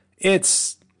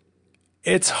 it's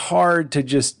hard to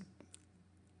just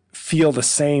feel the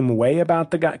same way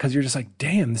about the guy, because you're just like,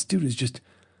 damn, this dude is just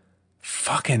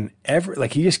fucking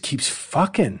he just keeps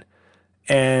fucking.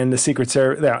 And the Secret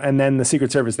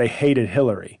Service, they hated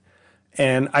Hillary.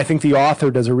 And I think the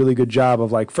author does a really good job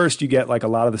of like, first you get like a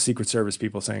lot of the Secret Service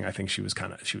people saying, I think she was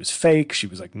fake. She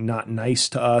was like not nice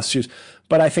to us.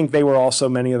 But I think they were also,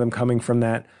 many of them coming from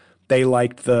that. They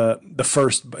liked the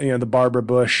first, the Barbara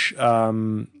Bush,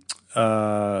 George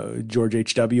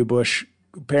H.W. Bush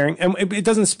pairing. And it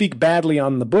doesn't speak badly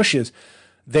on the Bushes.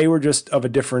 They were just of a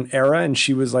different era. And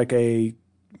she was like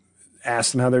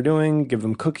ask them how they're doing, give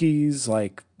them cookies.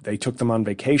 Like they took them on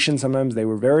vacation sometimes. They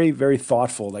were very, very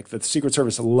thoughtful. Like the Secret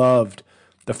Service loved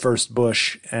the first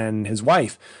Bush and his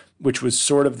wife, which was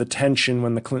sort of the tension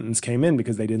when the Clintons came in,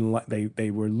 because they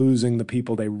were losing the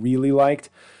people they really liked.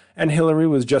 And Hillary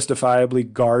was justifiably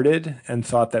guarded and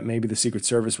thought that maybe the Secret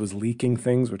Service was leaking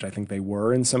things, which I think they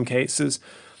were in some cases.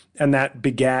 And that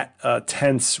begat a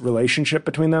tense relationship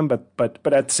between them. But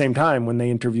at the same time, when they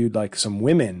interviewed like some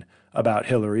women about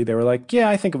Hillary, they were like, yeah,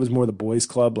 I think it was more the boys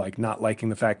club, like not liking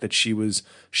the fact that she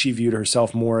viewed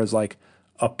herself more as like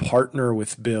a partner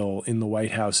with Bill in the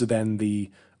White House than the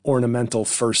ornamental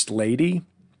first lady.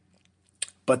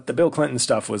 But the Bill Clinton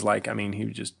stuff was like, I mean, he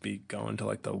would just be going to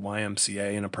like the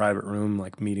YMCA in a private room,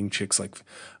 like meeting chicks like,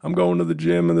 I'm going to the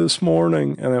gym this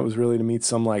morning. And it was really to meet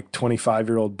some like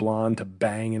 25-year-old blonde to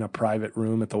bang in a private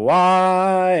room at the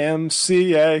YMCA.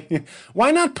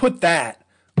 Why not put that?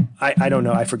 I don't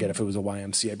know. I forget if it was a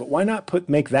YMCA, but why not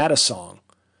make that a song?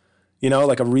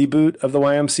 Like a reboot of the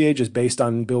YMCA just based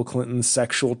on Bill Clinton's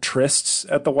sexual trysts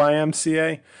at the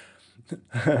YMCA.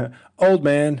 Old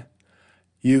man,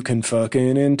 you can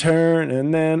fucking intern,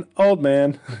 and then old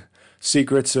man,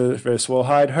 Secret Service will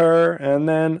hide her, and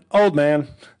then old man,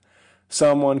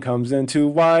 someone comes in to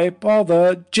wipe all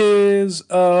the jizz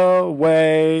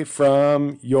away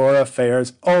from your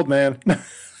affairs. Old man.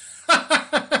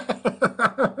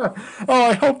 Oh,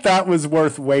 I hope that was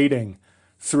worth waiting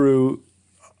through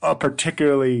a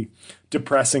particularly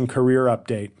depressing career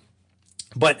update.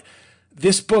 But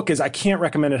this book I can't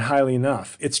recommend it highly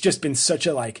enough. It's just been such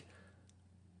a like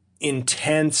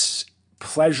intense,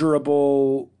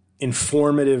 pleasurable,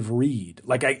 informative read.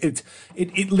 Like it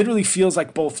literally feels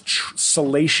like both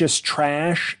salacious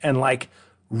trash and like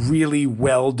really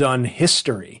well done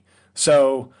history.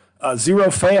 So zero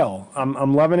fail.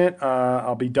 I'm loving it.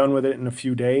 I'll be done with it in a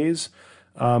few days.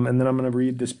 And then I'm going to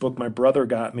read this book my brother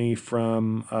got me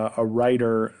from a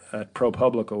writer at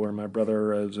ProPublica, where my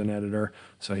brother is an editor.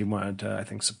 So he wanted to, I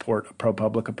think, support a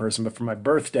ProPublica person. But for my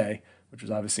birthday, which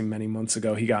was obviously many months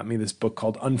ago, he got me this book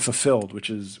called Unfulfilled, which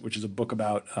is a book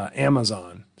about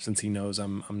Amazon, since he knows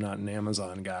I'm not an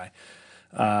Amazon guy.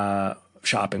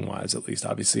 Shopping wise, at least.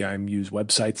 Obviously, I use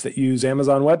websites that use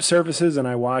Amazon Web Services, and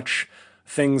I watch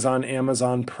things on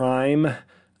Amazon Prime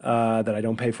that I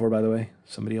don't pay for, by the way.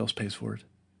 Somebody else pays for it.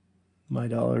 My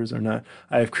dollars are not.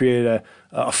 I have created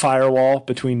a firewall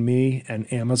between me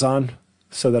and Amazon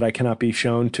so that I cannot be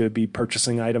shown to be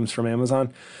purchasing items from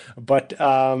Amazon. But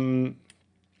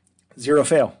Zero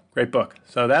Fail, great book.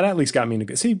 So that at least got me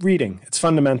into reading. It's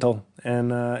fundamental,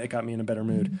 and it got me in a better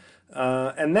mood.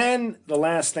 And then the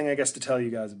last thing I guess to tell you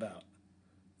guys about.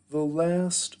 The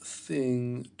last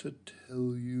thing to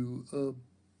tell you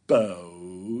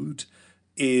about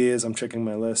is I'm checking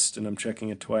my list, and I'm checking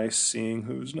it twice, seeing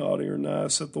who's naughty or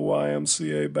nice at the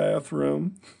YMCA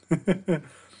bathroom.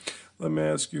 Let me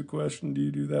ask you a question. Do you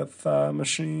do that thigh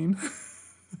machine?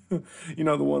 You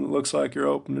know, the one that looks like you're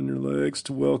opening your legs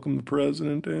to welcome the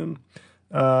president in?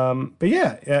 But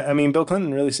yeah, I mean, Bill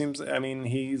Clinton really seems,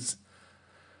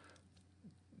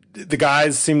 the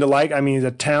guys seem to like, he's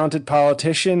a talented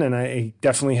politician, and he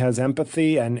definitely has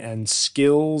empathy and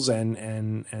skills,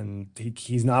 and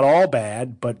he's not all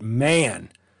bad, but man,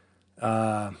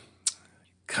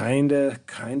 kind of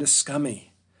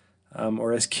scummy.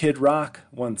 Or as Kid Rock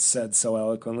once said so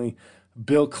eloquently,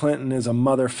 Bill Clinton is a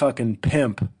motherfucking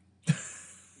pimp.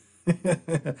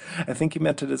 I think he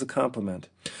meant it as a compliment.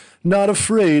 Not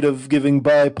afraid of giving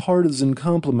bipartisan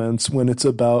compliments when it's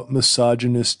about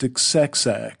misogynistic sex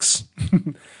acts.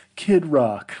 Kid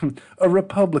Rock, a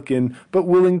Republican, but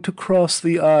willing to cross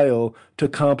the aisle to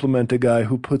compliment a guy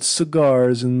who puts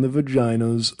cigars in the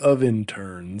vaginas of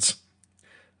interns.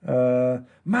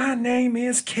 My name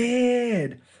is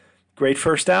Kid. Great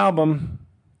first album.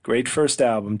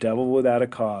 Devil Without a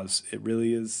Cause. It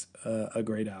really is a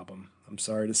great album. I'm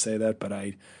sorry to say that, but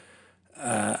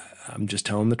I'm just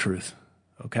telling the truth.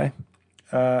 Okay?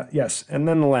 Yes, and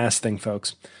then the last thing,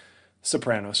 folks.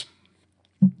 Sopranos.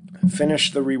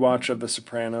 Finished the rewatch of The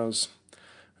Sopranos.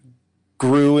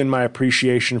 Grew in my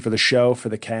appreciation for the show, for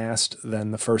the cast, than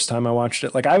the first time I watched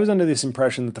it. Like, I was under this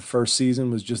impression that the first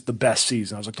season was just the best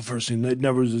season. I was like, the first season, it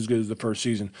never was as good as the first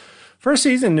season. First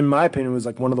season, in my opinion, was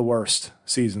like one of the worst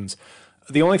seasons.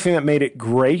 The only thing that made it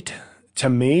great to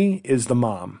me is the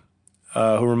mom,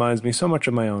 who reminds me so much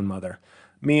of my own mother.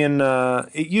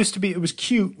 It was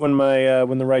cute when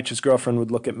when the righteous girlfriend would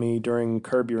look at me during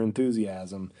Curb Your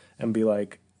Enthusiasm and be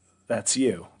like, that's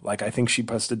you. Like, I think she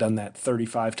must have done that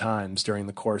 35 times during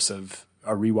the course of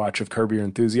a rewatch of Curb Your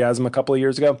Enthusiasm a couple of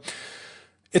years ago.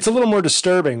 It's a little more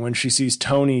disturbing when she sees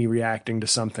Tony reacting to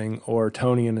something or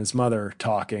Tony and his mother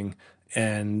talking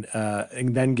and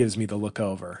then gives me the look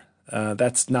over.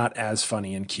 That's not as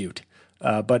funny and cute,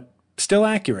 but still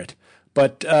accurate.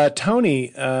 But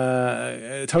Tony's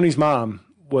mom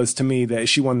was, to me, that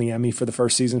she won the Emmy for the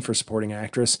first season for supporting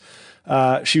actress.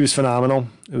 She was phenomenal.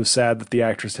 It was sad that the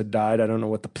actress had died. I don't know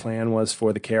what the plan was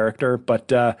for the character,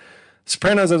 but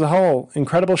Sopranos as a whole,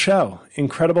 incredible show,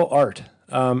 incredible art,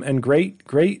 and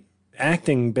great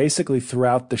acting basically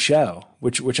throughout the show,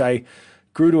 which I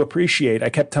grew to appreciate. I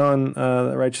kept telling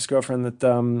the righteous girlfriend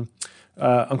that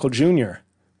Uncle Junior,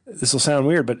 this will sound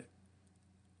weird, but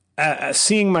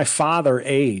seeing my father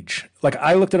age, like,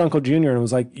 I looked at Uncle Junior and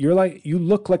was like, you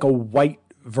look like a white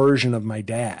version of my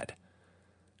dad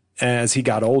as he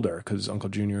got older, because Uncle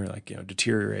Junior,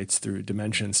 deteriorates through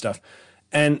dementia and stuff.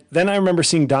 And then I remember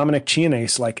seeing Dominic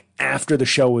Chianese, like, after the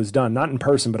show was done, not in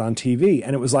person, but on TV.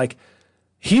 And it was like,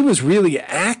 he was really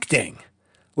acting.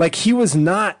 Like, he was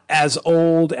not as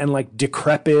old and, like,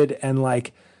 decrepit, and,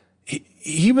 like,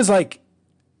 he was like,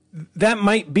 that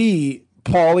might be,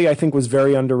 Paulie, I think, was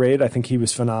very underrated. I think he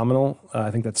was phenomenal.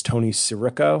 I think that's Tony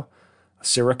Sirico,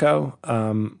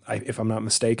 if I'm not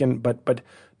mistaken. But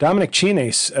Dominic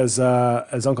Chianese as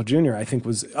Uncle Junior, I think,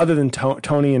 was, other than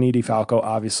Tony and Edie Falco,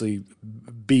 obviously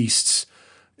beasts,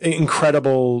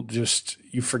 incredible. Just,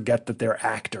 you forget that they're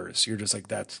actors. You're just like,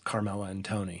 that's Carmela and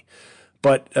Tony.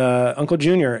 But Uncle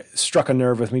Junior struck a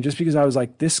nerve with me just because I was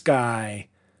like, this guy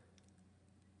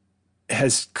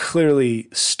has clearly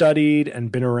studied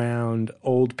and been around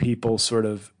old people, sort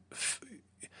of.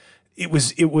 It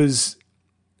was,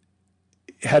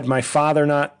 had my father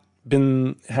not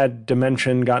had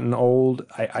dementia, gotten old,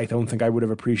 I don't think I would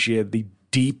have appreciated the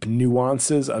deep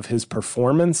nuances of his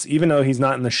performance, even though he's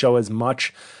not in the show as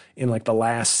much in, like, the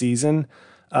last season.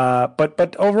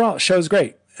 But overall, the show's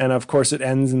great. And of course it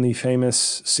ends in the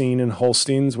famous scene in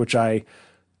Holstein's, which I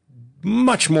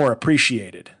much more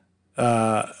appreciated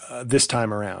this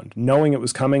time around. Knowing it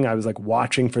was coming, I was, like,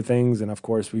 watching for things. And of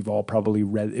course, we've all probably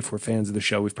read, if we're fans of the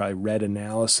show, we've probably read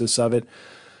analysis of it.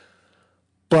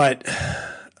 But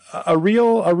a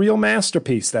real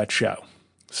masterpiece, that show.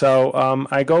 So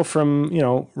I go from,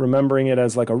 remembering it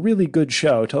as, like, a really good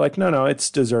show to, like, no,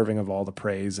 it's deserving of all the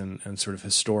praise and sort of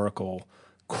historical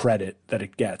credit that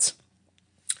it gets.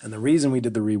 And the reason we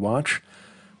did the rewatch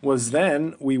was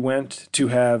then we went to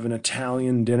have an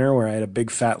Italian dinner where I had a big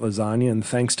fat lasagna, and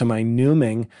thanks to my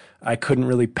nooming, I couldn't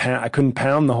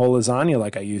pound the whole lasagna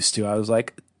like I used to. I was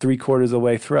like 3/4 of the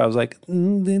way through. I was like,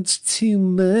 that's too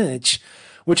much,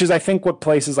 which is, I think, what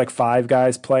places like Five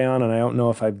Guys play on. And I don't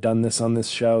know if I've done this on this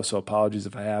show, so apologies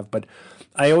if I have, but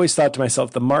I always thought to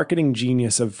myself, the marketing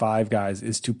genius of Five Guys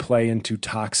is to play into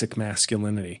toxic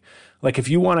masculinity. Like, if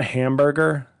you want a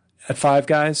hamburger at Five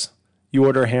Guys, you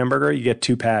order a hamburger, you get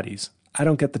 2 patties. I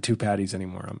don't get the 2 patties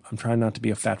anymore. I'm trying not to be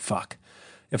a fat fuck.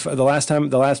 If the last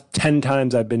 10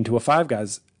 times I've been to a Five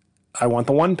Guys, I want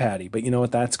the 1 patty. But you know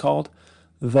what that's called?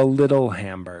 The little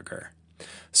hamburger.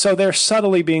 So they're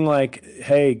subtly being like,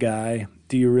 hey, guy,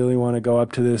 do you really want to go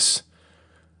up to this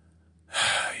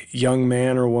young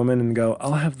man or woman and go,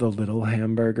 I'll have the little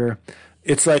hamburger?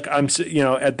 It's like,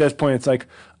 at this point, it's like,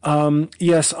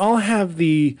 yes, I'll have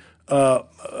the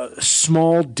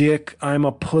small dick, I'm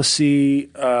a pussy,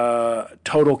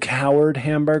 total coward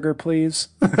hamburger, please.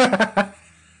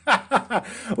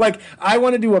 Like, I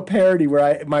want to do a parody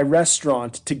where my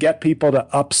restaurant, to get people to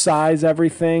upsize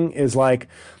everything, is like,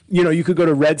 you could go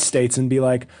to Red States and be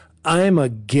like, I'm a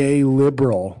gay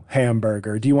liberal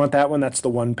hamburger. Do you want that one? That's the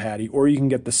 1 patty. Or you can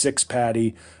get the 6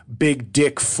 patty, big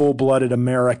dick, full-blooded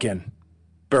American.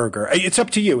 burger. It's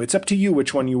up to you. It's up to you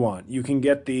which one you want. You can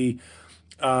get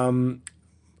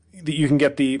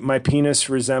my penis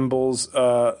resembles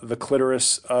the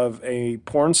clitoris of a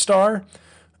porn star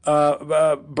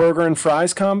burger and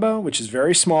fries combo, which is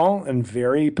very small and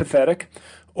very pathetic.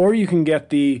 Or you can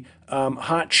get the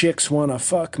hot chicks wanna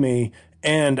fuck me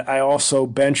and I also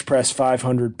bench press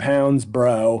 500 pounds,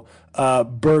 bro,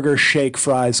 burger shake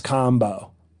fries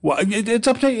combo. Well, it's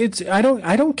up to I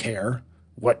don't care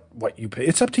what you pay.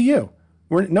 It's up to you.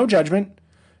 No judgment.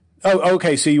 Oh,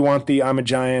 okay. So you want the I'm a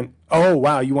giant. Oh,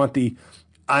 wow. You want the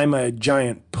I'm a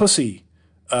giant pussy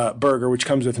burger, which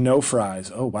comes with no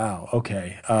fries. Oh, wow.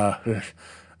 Okay.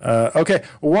 Okay.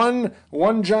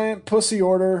 One giant pussy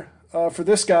order for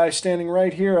this guy standing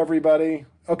right here, everybody.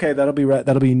 Okay, that'll be right.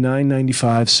 That'll be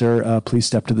 $9.95, sir. Please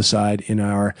step to the side in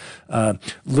our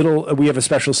we have a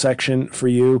special section for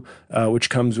you, which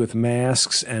comes with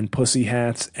masks and pussy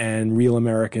hats, and real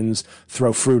Americans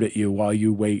throw fruit at you while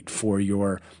you wait for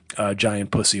your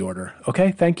giant pussy order.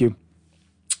 Okay, thank you.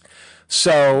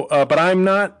 So, but I'm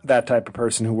not that type of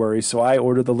person who worries, so I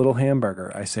order the little hamburger.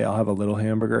 I say I'll have a little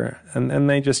hamburger, and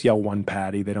they just yell one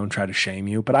patty. They don't try to shame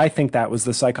you, but I think that was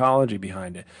the psychology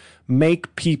behind it.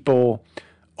 Make people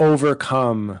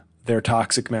overcome their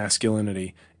toxic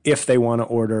masculinity if they want to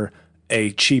order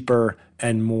a cheaper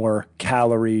and more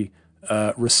calorie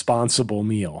responsible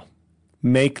meal.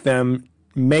 Make them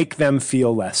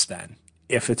feel less than,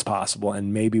 if it's possible,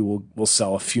 and maybe we'll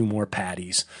sell a few more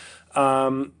patties.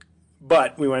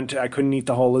 But I couldn't eat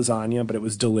the whole lasagna, but it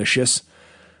was delicious.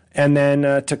 And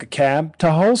then took a cab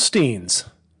to Holstein's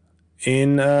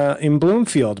in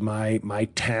Bloomfield, my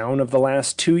town of the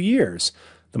last 2 years.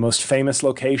 The most famous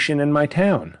location in my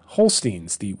town,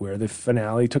 Holstein's, where the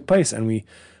finale took place. And we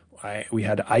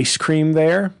had ice cream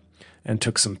there and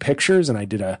took some pictures, and I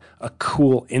did a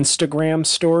cool Instagram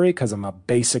story because I'm a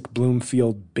basic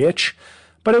Bloomfield bitch.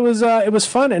 But it was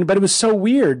fun, but it was so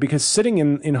weird because sitting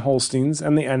in Holstein's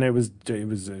and it was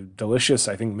delicious.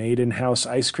 I think made in house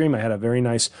ice cream. I had a very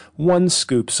nice 1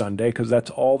 scoop sundae because that's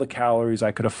all the calories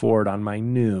I could afford on my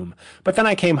Noom. But then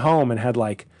I came home and had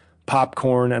like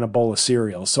popcorn and a bowl of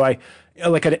cereal. So I,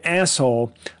 like an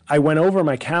asshole, I went over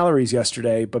my calories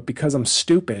yesterday, but because I'm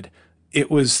stupid,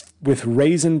 it was with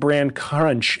Raisin Bran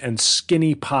Crunch and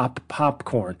Skinny Pop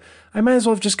popcorn. I might as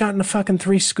well have just gotten a fucking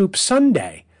 3 scoop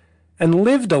sundae and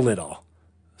lived a little.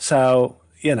 So,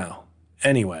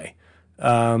 anyway,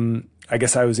 I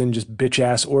guess I was in just bitch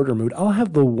ass order mood. I'll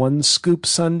have the 1 scoop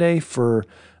sundae for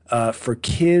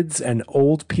kids and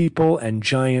old people and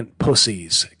giant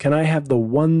pussies. Can I have the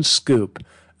 1 scoop?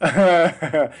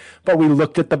 But we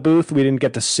looked at the booth. We didn't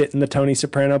get to sit in the Tony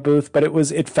Soprano booth, but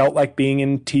it felt like being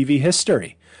in TV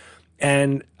history.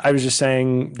 And I was just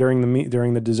saying during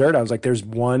the dessert, I was like, there's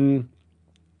one.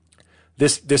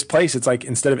 This place, it's like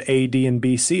instead of AD and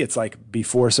BC, it's like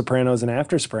before Sopranos and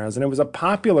after Sopranos. And it was a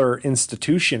popular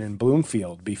institution in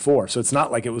Bloomfield before. So it's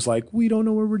not like it was like, we don't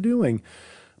know what we're doing.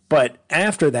 But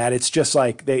after that, it's just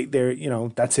like they're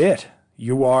that's it.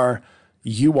 You are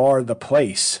the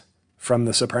place from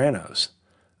the Sopranos.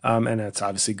 And it's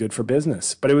obviously good for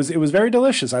business. But it was very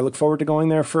delicious. I look forward to going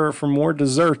there for more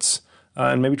desserts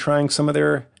and maybe trying some of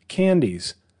their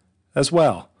candies as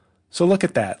well. So look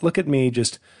at that. Look at me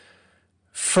just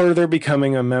further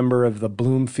becoming a member of the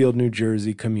Bloomfield, New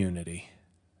Jersey community.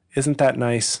 Isn't that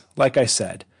nice? Like I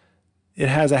said, it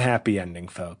has a happy ending,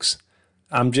 folks.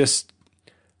 I'm just,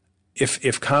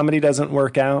 if comedy doesn't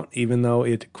work out, even though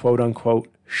it quote unquote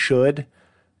should,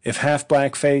 if half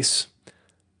blackface,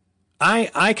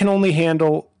 I can only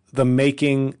handle the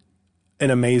making an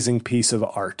amazing piece of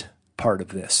art part of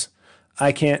this.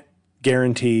 I can't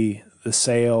guarantee the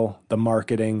sale, the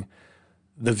marketing,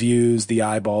 the views, the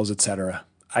eyeballs, etc.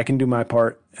 I can do my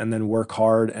part and then work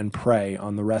hard and pray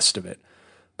on the rest of it.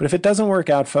 But if it doesn't work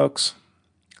out, folks,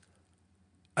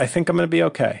 I think I'm going to be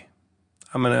okay.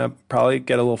 I'm going to probably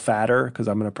get a little fatter because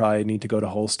I'm going to probably need to go to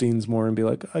Holstein's more and be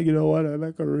like, oh, you know what?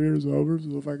 My career's over,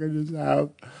 so if I could just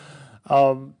have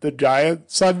the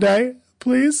giant sundae,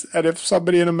 please. And if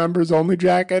somebody in a members only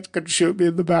jacket could shoot me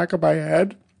in the back of my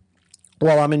head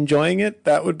while I'm enjoying it,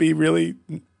 that would be really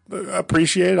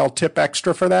appreciated. I'll tip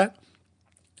extra for that.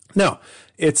 No,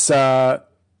 it's life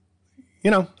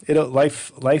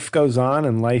goes on,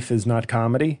 and life is not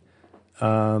comedy.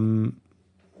 But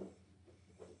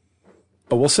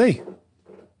we'll see.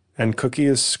 And Cookie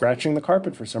is scratching the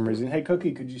carpet for some reason. Hey,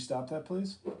 Cookie, could you stop that,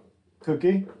 please?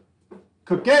 Cookie,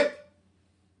 come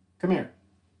here,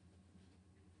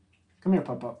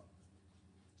 Pop.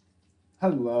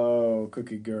 Hello,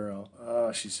 Cookie Girl.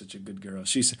 Oh, she's such a good girl.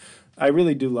 I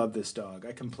really do love this dog.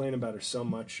 I complain about her so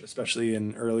much, especially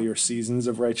in earlier seasons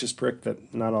of Righteous Prick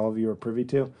that not all of you are privy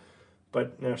to.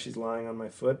 But now she's lying on my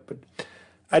foot. But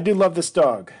I do love this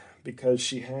dog because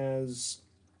she has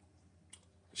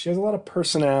a lot of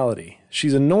personality.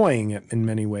 She's annoying in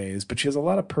many ways, but she has a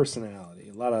lot of personality,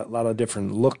 a lot of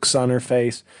different looks on her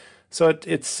face. So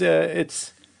it's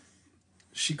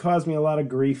she caused me a lot of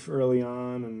grief early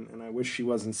on, and I wish she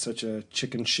wasn't such a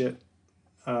chicken shit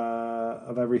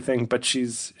of everything. But she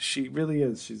really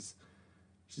is. She's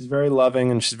very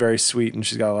loving and she's very sweet and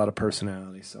she's got a lot of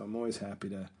personality. So I'm always happy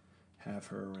to have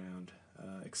her around,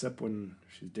 except when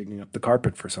she's digging up the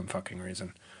carpet for some fucking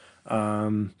reason.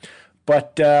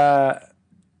 But you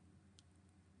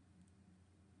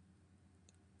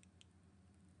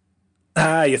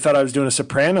thought I was doing a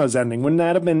Sopranos ending. Wouldn't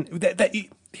that have been...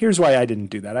 Here's why I didn't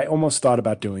do that. I almost thought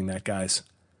about doing that, guys.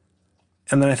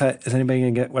 And then I thought, is anybody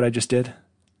going to get what I just did?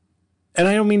 And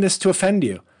I don't mean this to offend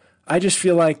you. I just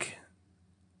feel like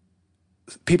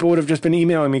people would have just been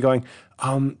emailing me going,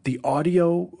 the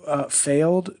audio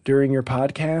failed during your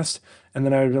podcast. And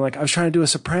then I would have been like, I was trying to do a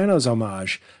Sopranos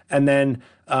homage. And then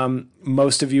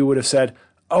most of you would have said,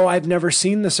 oh, I've never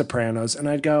seen The Sopranos. And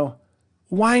I'd go,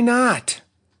 why not?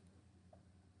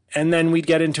 And then we'd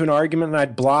get into an argument and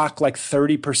I'd block like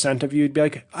 30% of you. You'd be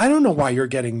like, I don't know why you're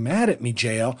getting mad at me,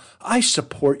 JL. I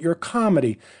support your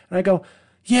comedy. And I go,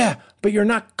 yeah, but you're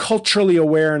not culturally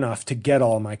aware enough to get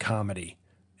all my comedy.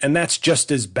 And that's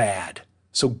just as bad.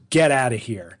 So get out of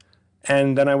here.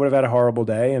 And then I would have had a horrible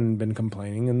day and been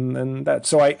complaining. And that.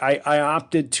 So I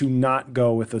opted to not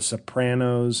go with a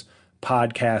Sopranos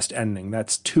podcast ending.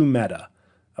 That's too meta.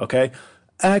 Okay?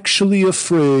 Actually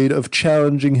afraid of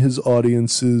challenging his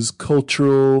audience's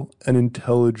cultural and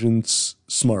intelligence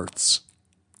smarts.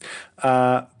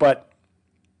 But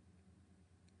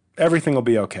everything will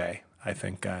be okay, I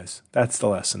think, guys. That's the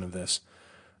lesson of this.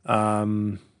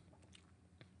 But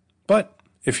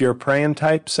if you're a praying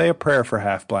type, say a prayer for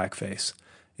half blackface.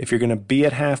 If you're going to be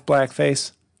at half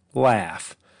blackface,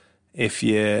 laugh. If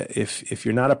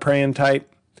you're not a praying type,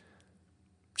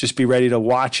 just be ready to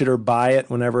watch it or buy it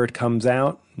whenever it comes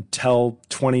out and tell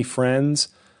 20 friends.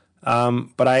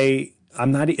 But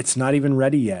I'm not, it's not even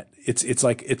ready yet. It's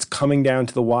like, it's coming down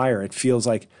to the wire. It feels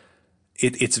like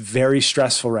it's very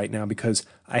stressful right now because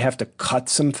I have to cut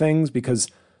some things because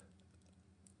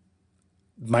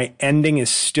my ending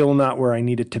is still not where I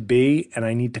need it to be. And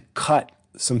I need to cut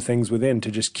some things within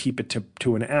to just keep it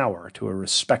to an hour, to a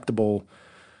respectable,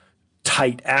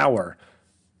 tight hour.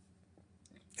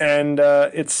 And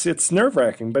it's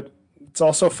nerve-wracking, but it's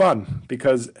also fun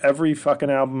because every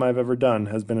fucking album I've ever done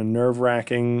has been a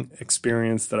nerve-wracking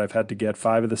experience that I've had to get.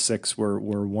 5 of the 6 were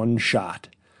one shot.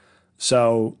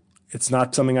 So it's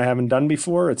not something I haven't done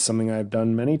before. It's something I've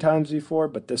done many times before,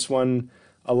 but this one,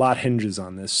 a lot hinges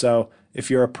on this. So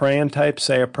if you're a praying type,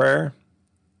 say a prayer.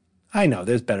 I know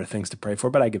there's better things to pray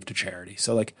for, but I give to charity.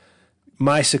 So like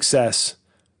my success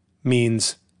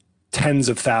means tens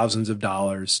of thousands of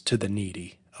dollars to the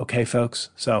needy. Okay, folks?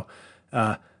 So,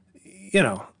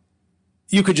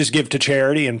 you could just give to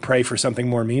charity and pray for something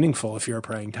more meaningful if you're a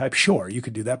praying type. Sure, you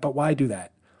could do that, but why do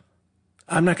that?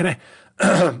 I'm not going to,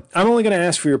 I'm only going to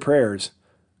ask for your prayers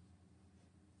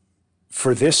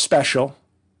for this special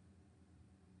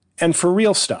and for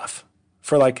real stuff,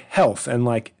 for like health and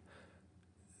like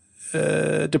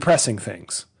depressing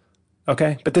things.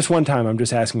 Okay? But this one time I'm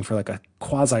just asking for like a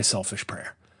quasi-selfish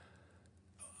prayer.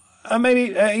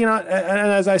 Maybe, and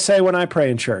as I say when I pray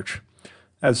in church,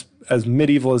 as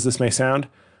medieval as this may sound,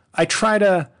 I try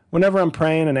to, whenever I'm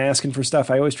praying and asking for stuff,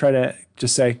 I always try to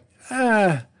just say, we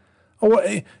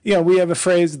have a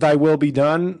phrase, thy will be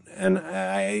done. And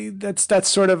that's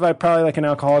sort of probably like an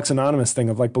Alcoholics Anonymous thing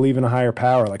of like believe in a higher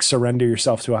power, like surrender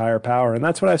yourself to a higher power. And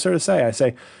that's what I sort of say. I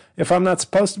say, if I'm not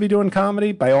supposed to be doing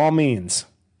comedy, by all means,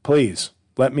 please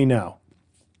let me know.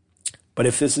 But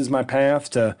if this is my path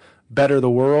to better the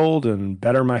world and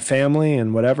better my family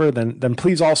and whatever, then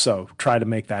please also try to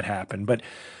make that happen. But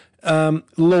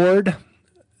Lord,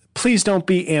 please don't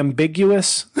be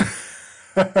ambiguous.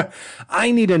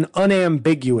 I need an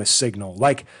unambiguous signal.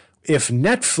 Like if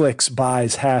Netflix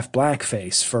buys half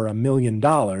blackface for $1 million,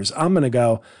 I'm going to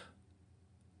go,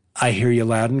 I hear you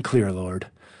loud and clear, Lord.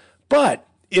 But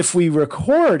if we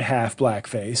record half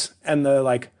blackface and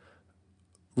the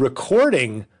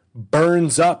recording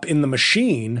burns up in the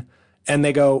machine, and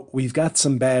they go, we've got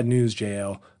some bad news,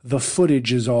 JL. The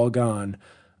footage is all gone.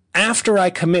 After I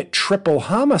commit triple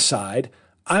homicide,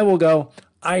 I will go,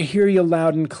 I hear you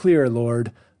loud and clear,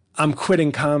 Lord. I'm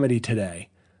quitting comedy today.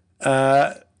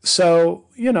 So,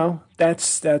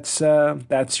 that's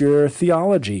your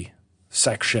theology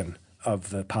section of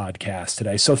the podcast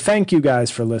today. So thank you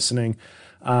guys for listening.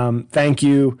 Thank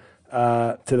you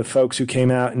to the folks who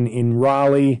came out in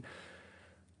Raleigh.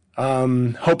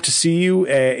 Hope to see you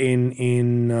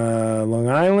in Long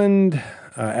Island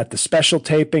at the special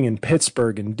taping in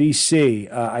Pittsburgh and D.C.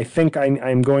 I think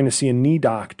I'm going to see a knee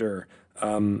doctor.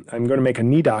 I'm going to make a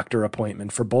knee doctor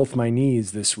appointment for both my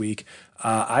knees this week.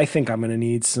 I think I'm going to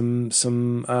need some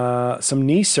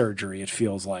knee surgery. It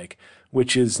feels like,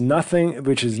 which is not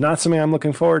something I'm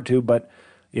looking forward to. But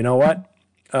you know what?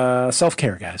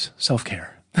 Self-care, guys.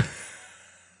 Self-care.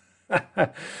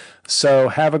 So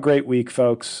have a great week,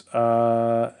 folks.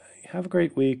 Have a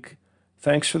great week.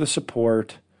 Thanks for the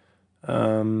support.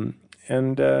 Either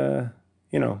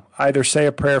say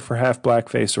a prayer for half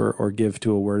blackface or give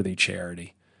to a worthy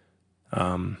charity.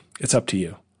 It's up to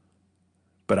you.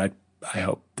 But I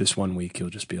hope this 1 week you'll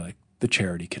just be like, the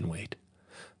charity can wait.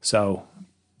 So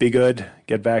be good.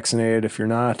 Get vaccinated if you're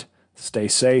not. Stay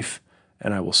safe.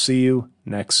 And I will see you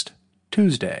next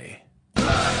Tuesday.